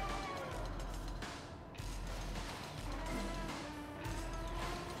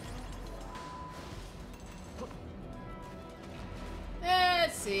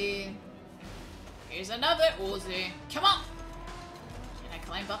 Let's see. Here's another Uzi. Come on! Can I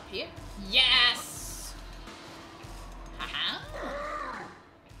climb up here? Yes! Haha!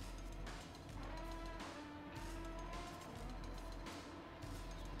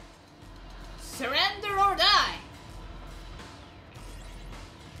 Surrender or die!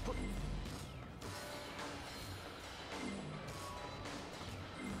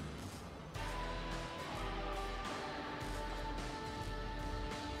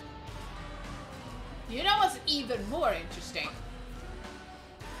 You know what's even more interesting?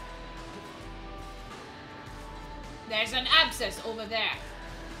 There's an abscess over there.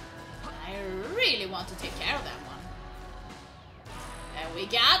 I really want to take care of that one. And we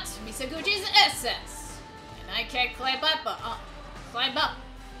got Misaguchi's essence. And I can't climb up.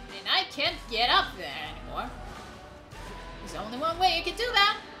 And I can't get up there anymore. There's only one way you can do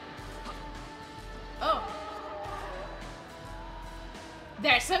that. Oh.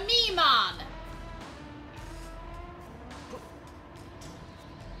 There's a Memon!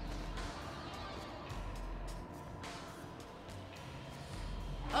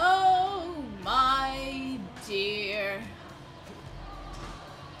 Oh my dear.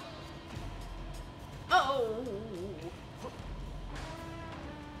 Oh.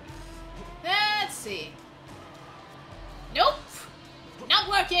 Let's see. Nope. Not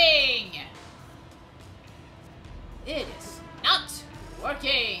working. It is not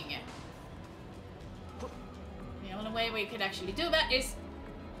working. The only way we could actually do that is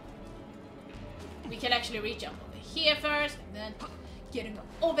we can actually reach up over here first, and then getting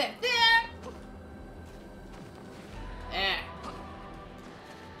over there. There.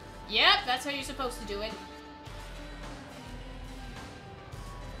 Yep, that's how you're supposed to do it.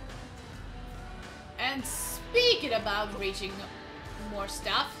 And speaking about reaching more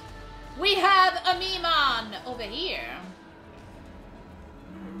stuff, we have a Memon over here.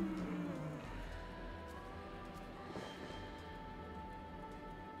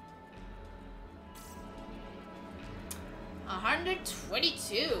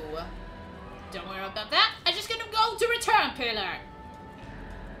 $122. Don't worry about that. I'm just gonna go to return pillar.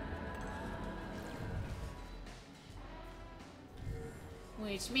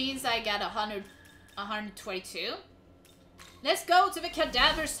 Which means I got 122. Let's go to the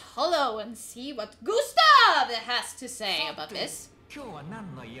Cadaver's Hollow and see what Gustav has to say about this.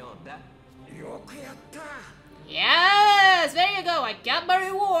 Yes, there you go. I got my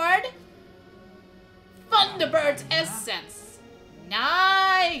reward. Thunderbird Essence.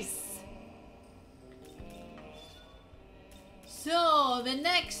 Nice. So, the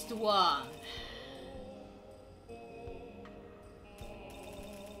next one.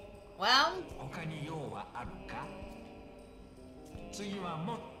 Well,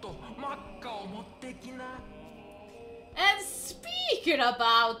 and speaking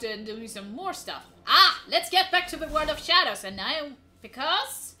about doing some more stuff. Let's get back to the World of Shadows, and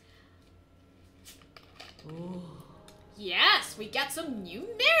because yes, we got some new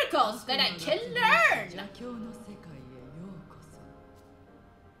miracles that I can learn.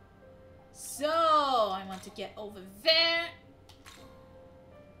 So I want to get over there.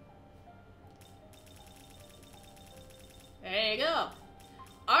 There you go.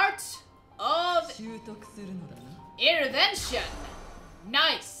 Art of Intervention.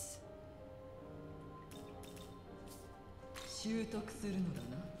 Nice.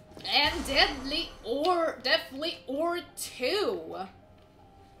 And definitely or 2.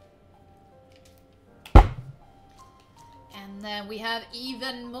 And then we have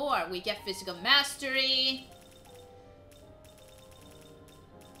even more. We get Physical Mastery.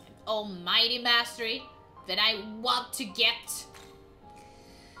 Almighty Mastery that I want to get.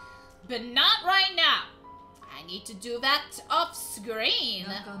 But not right now. I need to do that off screen.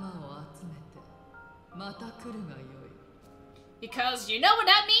 Because you know what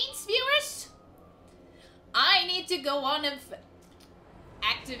that means, viewers? I need to go on and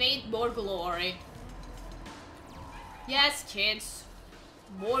activate more glory. Yes, kids.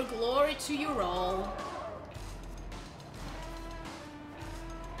 More glory to your all.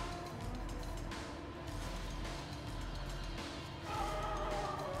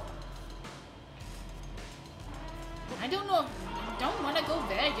 I don't know. I don't want to go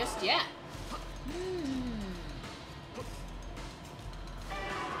there just yet.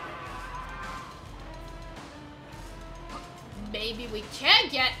 Maybe we can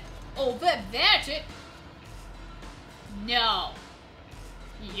get over there too. No.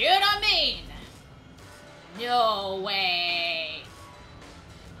 You don't mean. No way.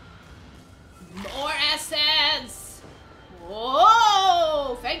 More essence.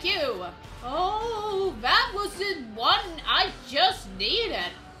 Whoa, thank you. Oh, that was the one I just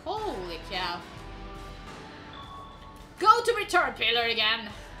needed. Holy cow. Go to return pillar again.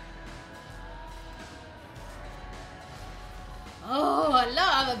 Oh, I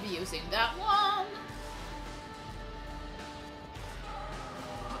love abusing that one.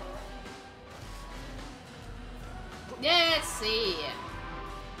 Let's see.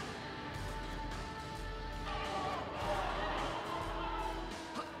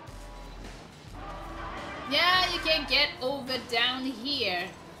 Yeah, you can get over down here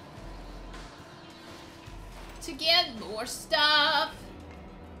to get more stuff.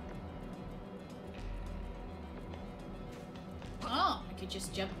 Oh, I could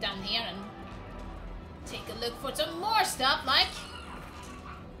just jump down here and take a look for some more stuff, like...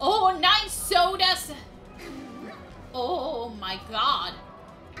 Oh, 9 sodas! Oh my god.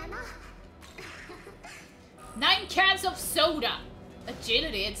 9 cans of soda.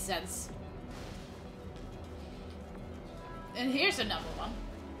 Agility incense. And here's another one.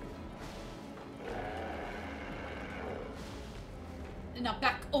 And now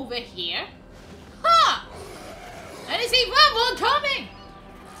back over here. Ha! And I see one coming!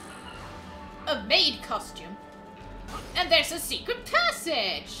 A maid costume. And there's a secret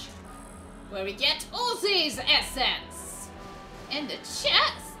passage. Where we get Ozzy's essence. And the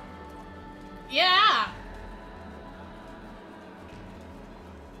chest. Yeah.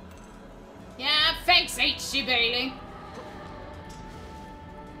 Yeah, thanks H.C. Bailey.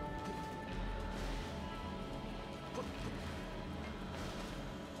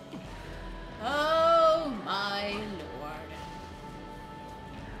 Oh my lord.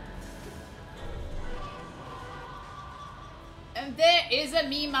 And there is a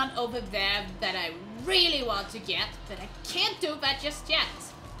meme over there that I really want to get, but I can't do that just yet.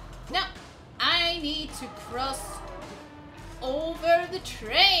 No, I need to cross over the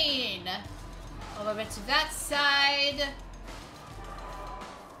train. Over to that side.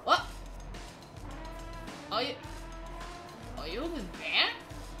 What? Are you over there?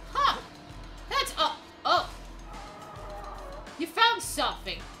 Huh. That's oh. You found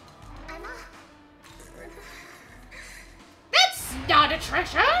something. That's not a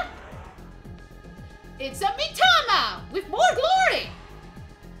treasure. It's a Mitama with more glory.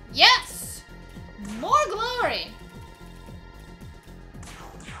 Yes. More glory.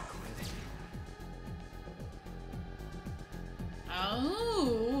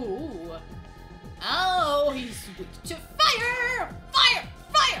 Oh. Oh, he's weak to fire! Fire!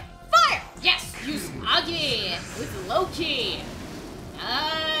 Fire! Fire! Yes! Use Agi with Loki.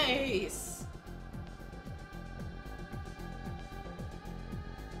 Nice.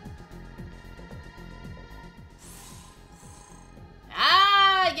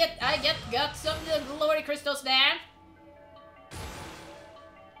 I got some glory crystals there.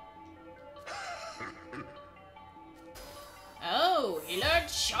 Oh, he learned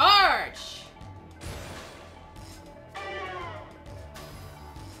charge.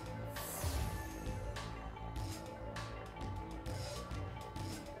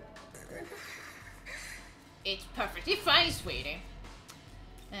 It's perfectly fine, sweetie.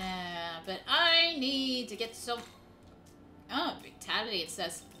 But I need to get some... Oh, vitality, it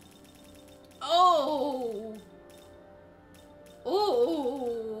says. Oh!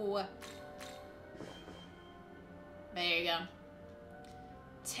 Oh! There you go.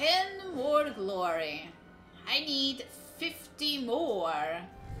 10 more glory. I need 50 more.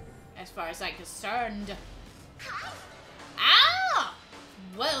 As far as I'm concerned. Ah!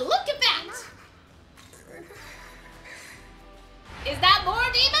 Well, look at that! Is that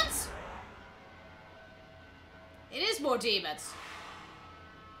more demons? It is more demons.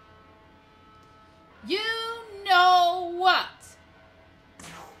 You know what?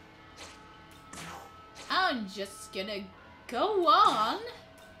 I'm just gonna go on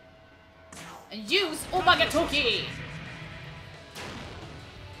and use Omagatoki.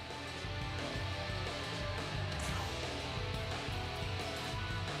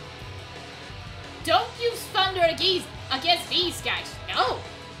 Don't use thunder against these guys. No.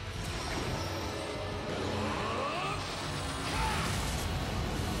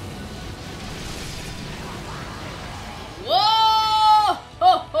 Whoa!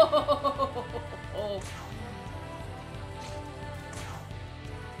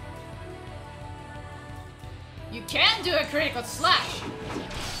 You can do a critical slash.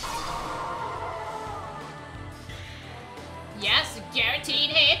 Yes,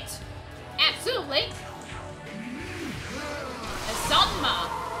 guaranteed hit. Absolutely. A Sanma.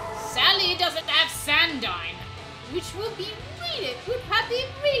 Sally doesn't have Sandine, which would have been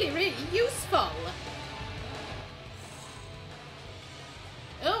really useful.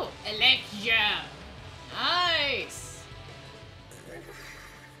 Oh, Electia. Nice.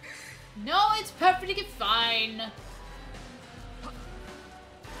 No, it's perfectly fine.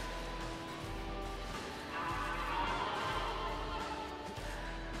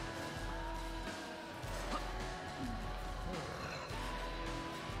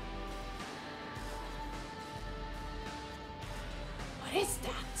 What is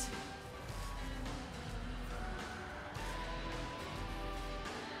that?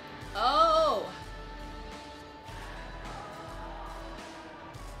 Oh.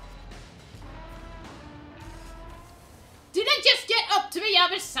 Did I just get up to the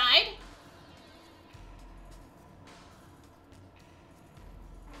other side?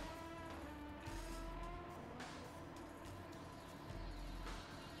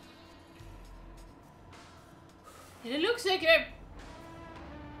 It looks like a...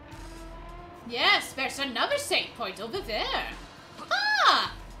 Yes, there's another save point over there.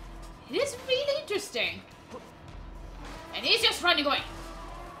 Ah! It is really interesting. And he's just running away.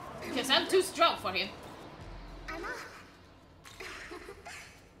 Because I'm too strong for him.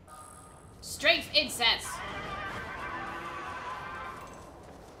 Strength incense.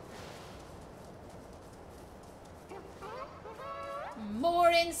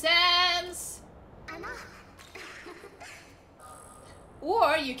 More incense.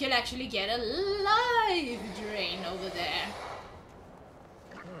 Or you can actually get a life drain over there.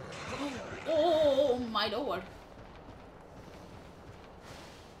 Oh my lord.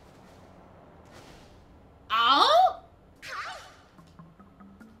 Oh?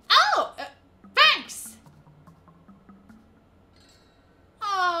 Oh! Thanks!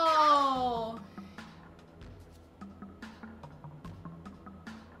 Oh.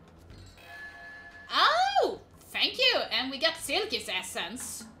 Oh! Thank you! And we got Silky's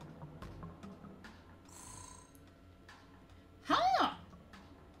essence. Huh.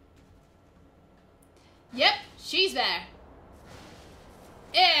 Yep, she's there.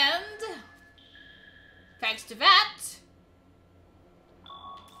 And thanks to that,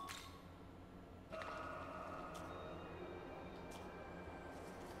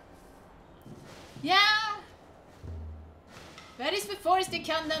 yeah, that is before it's the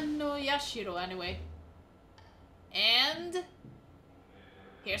Kandan no Yashiro anyway. And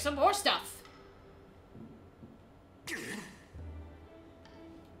here's some more stuff.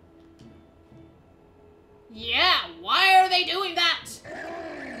 Yeah, why are they doing that?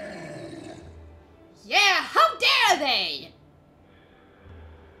 Yeah, how dare they?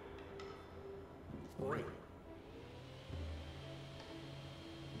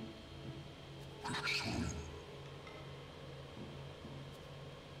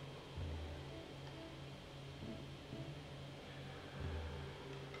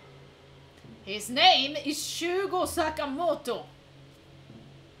 His name is Shugo Sakamoto.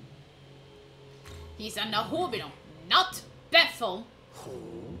 He's a Nahobino, not Bethel.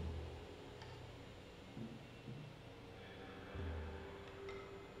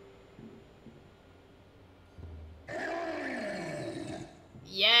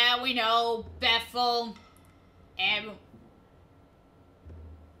 Yeah, we know, Bethel.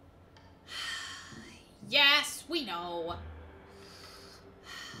 Yes, we know.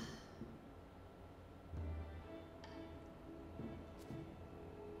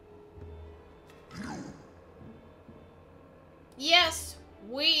 Yes,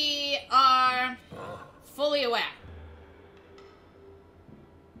 we are fully aware.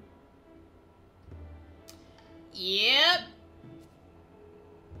 Yep.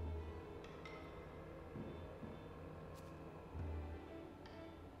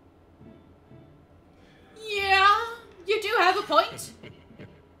 Yeah, you do have a point.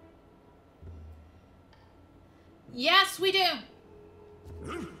 Yes, we do.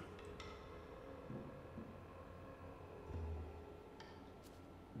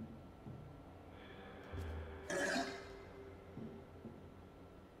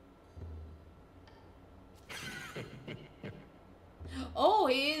 Oh,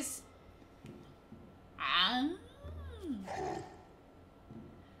 he's...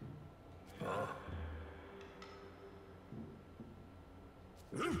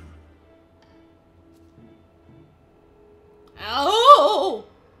 Oh!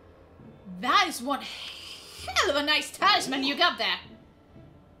 That is one hell of a nice talisman you got there.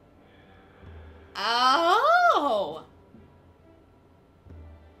 Oh!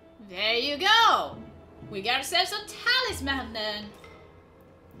 There you go. We got ourselves a talisman then.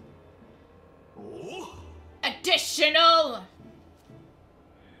 Additional!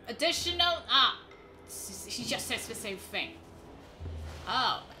 She just says the same thing.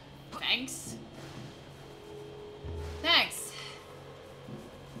 Oh, thanks. Thanks.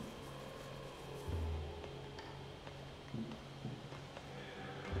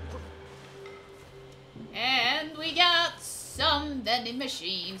 And we got some vending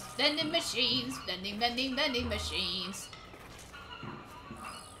machines, vending machines.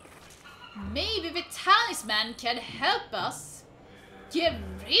 Maybe the talisman can help us get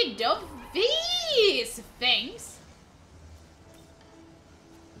rid of these things.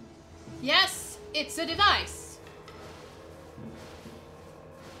 Yes, it's a device.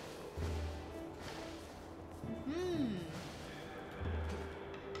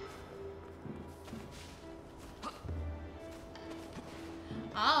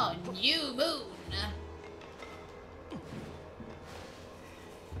 Oh, new moon.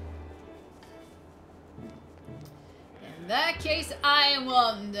 In that case, I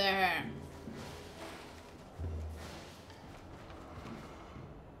wonder.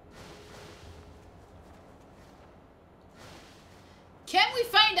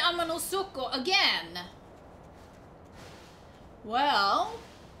 find Amanosuko again? Well,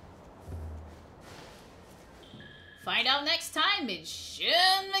 find out next time in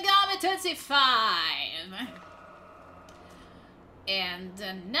Shin Megami Tensei 5.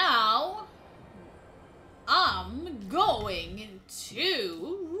 And now, I'm going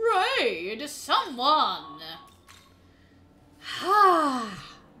to raid someone.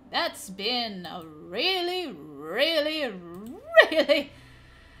 That's been a really, really, really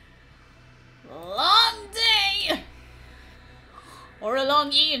long day. Or a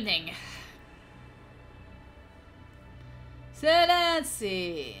long evening. So let's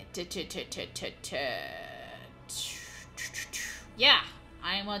see. Yeah,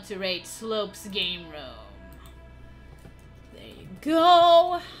 I want to raid Slope's game room. There you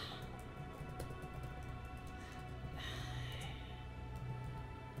go.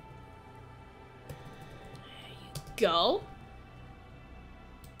 There you go.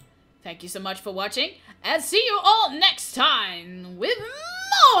 Thank you so much for watching, and see you all next time with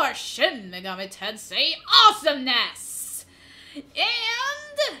more Shin Megami Tensei awesomeness!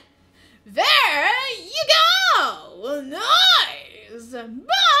 And there you go! Nice!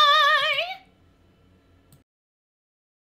 Bye!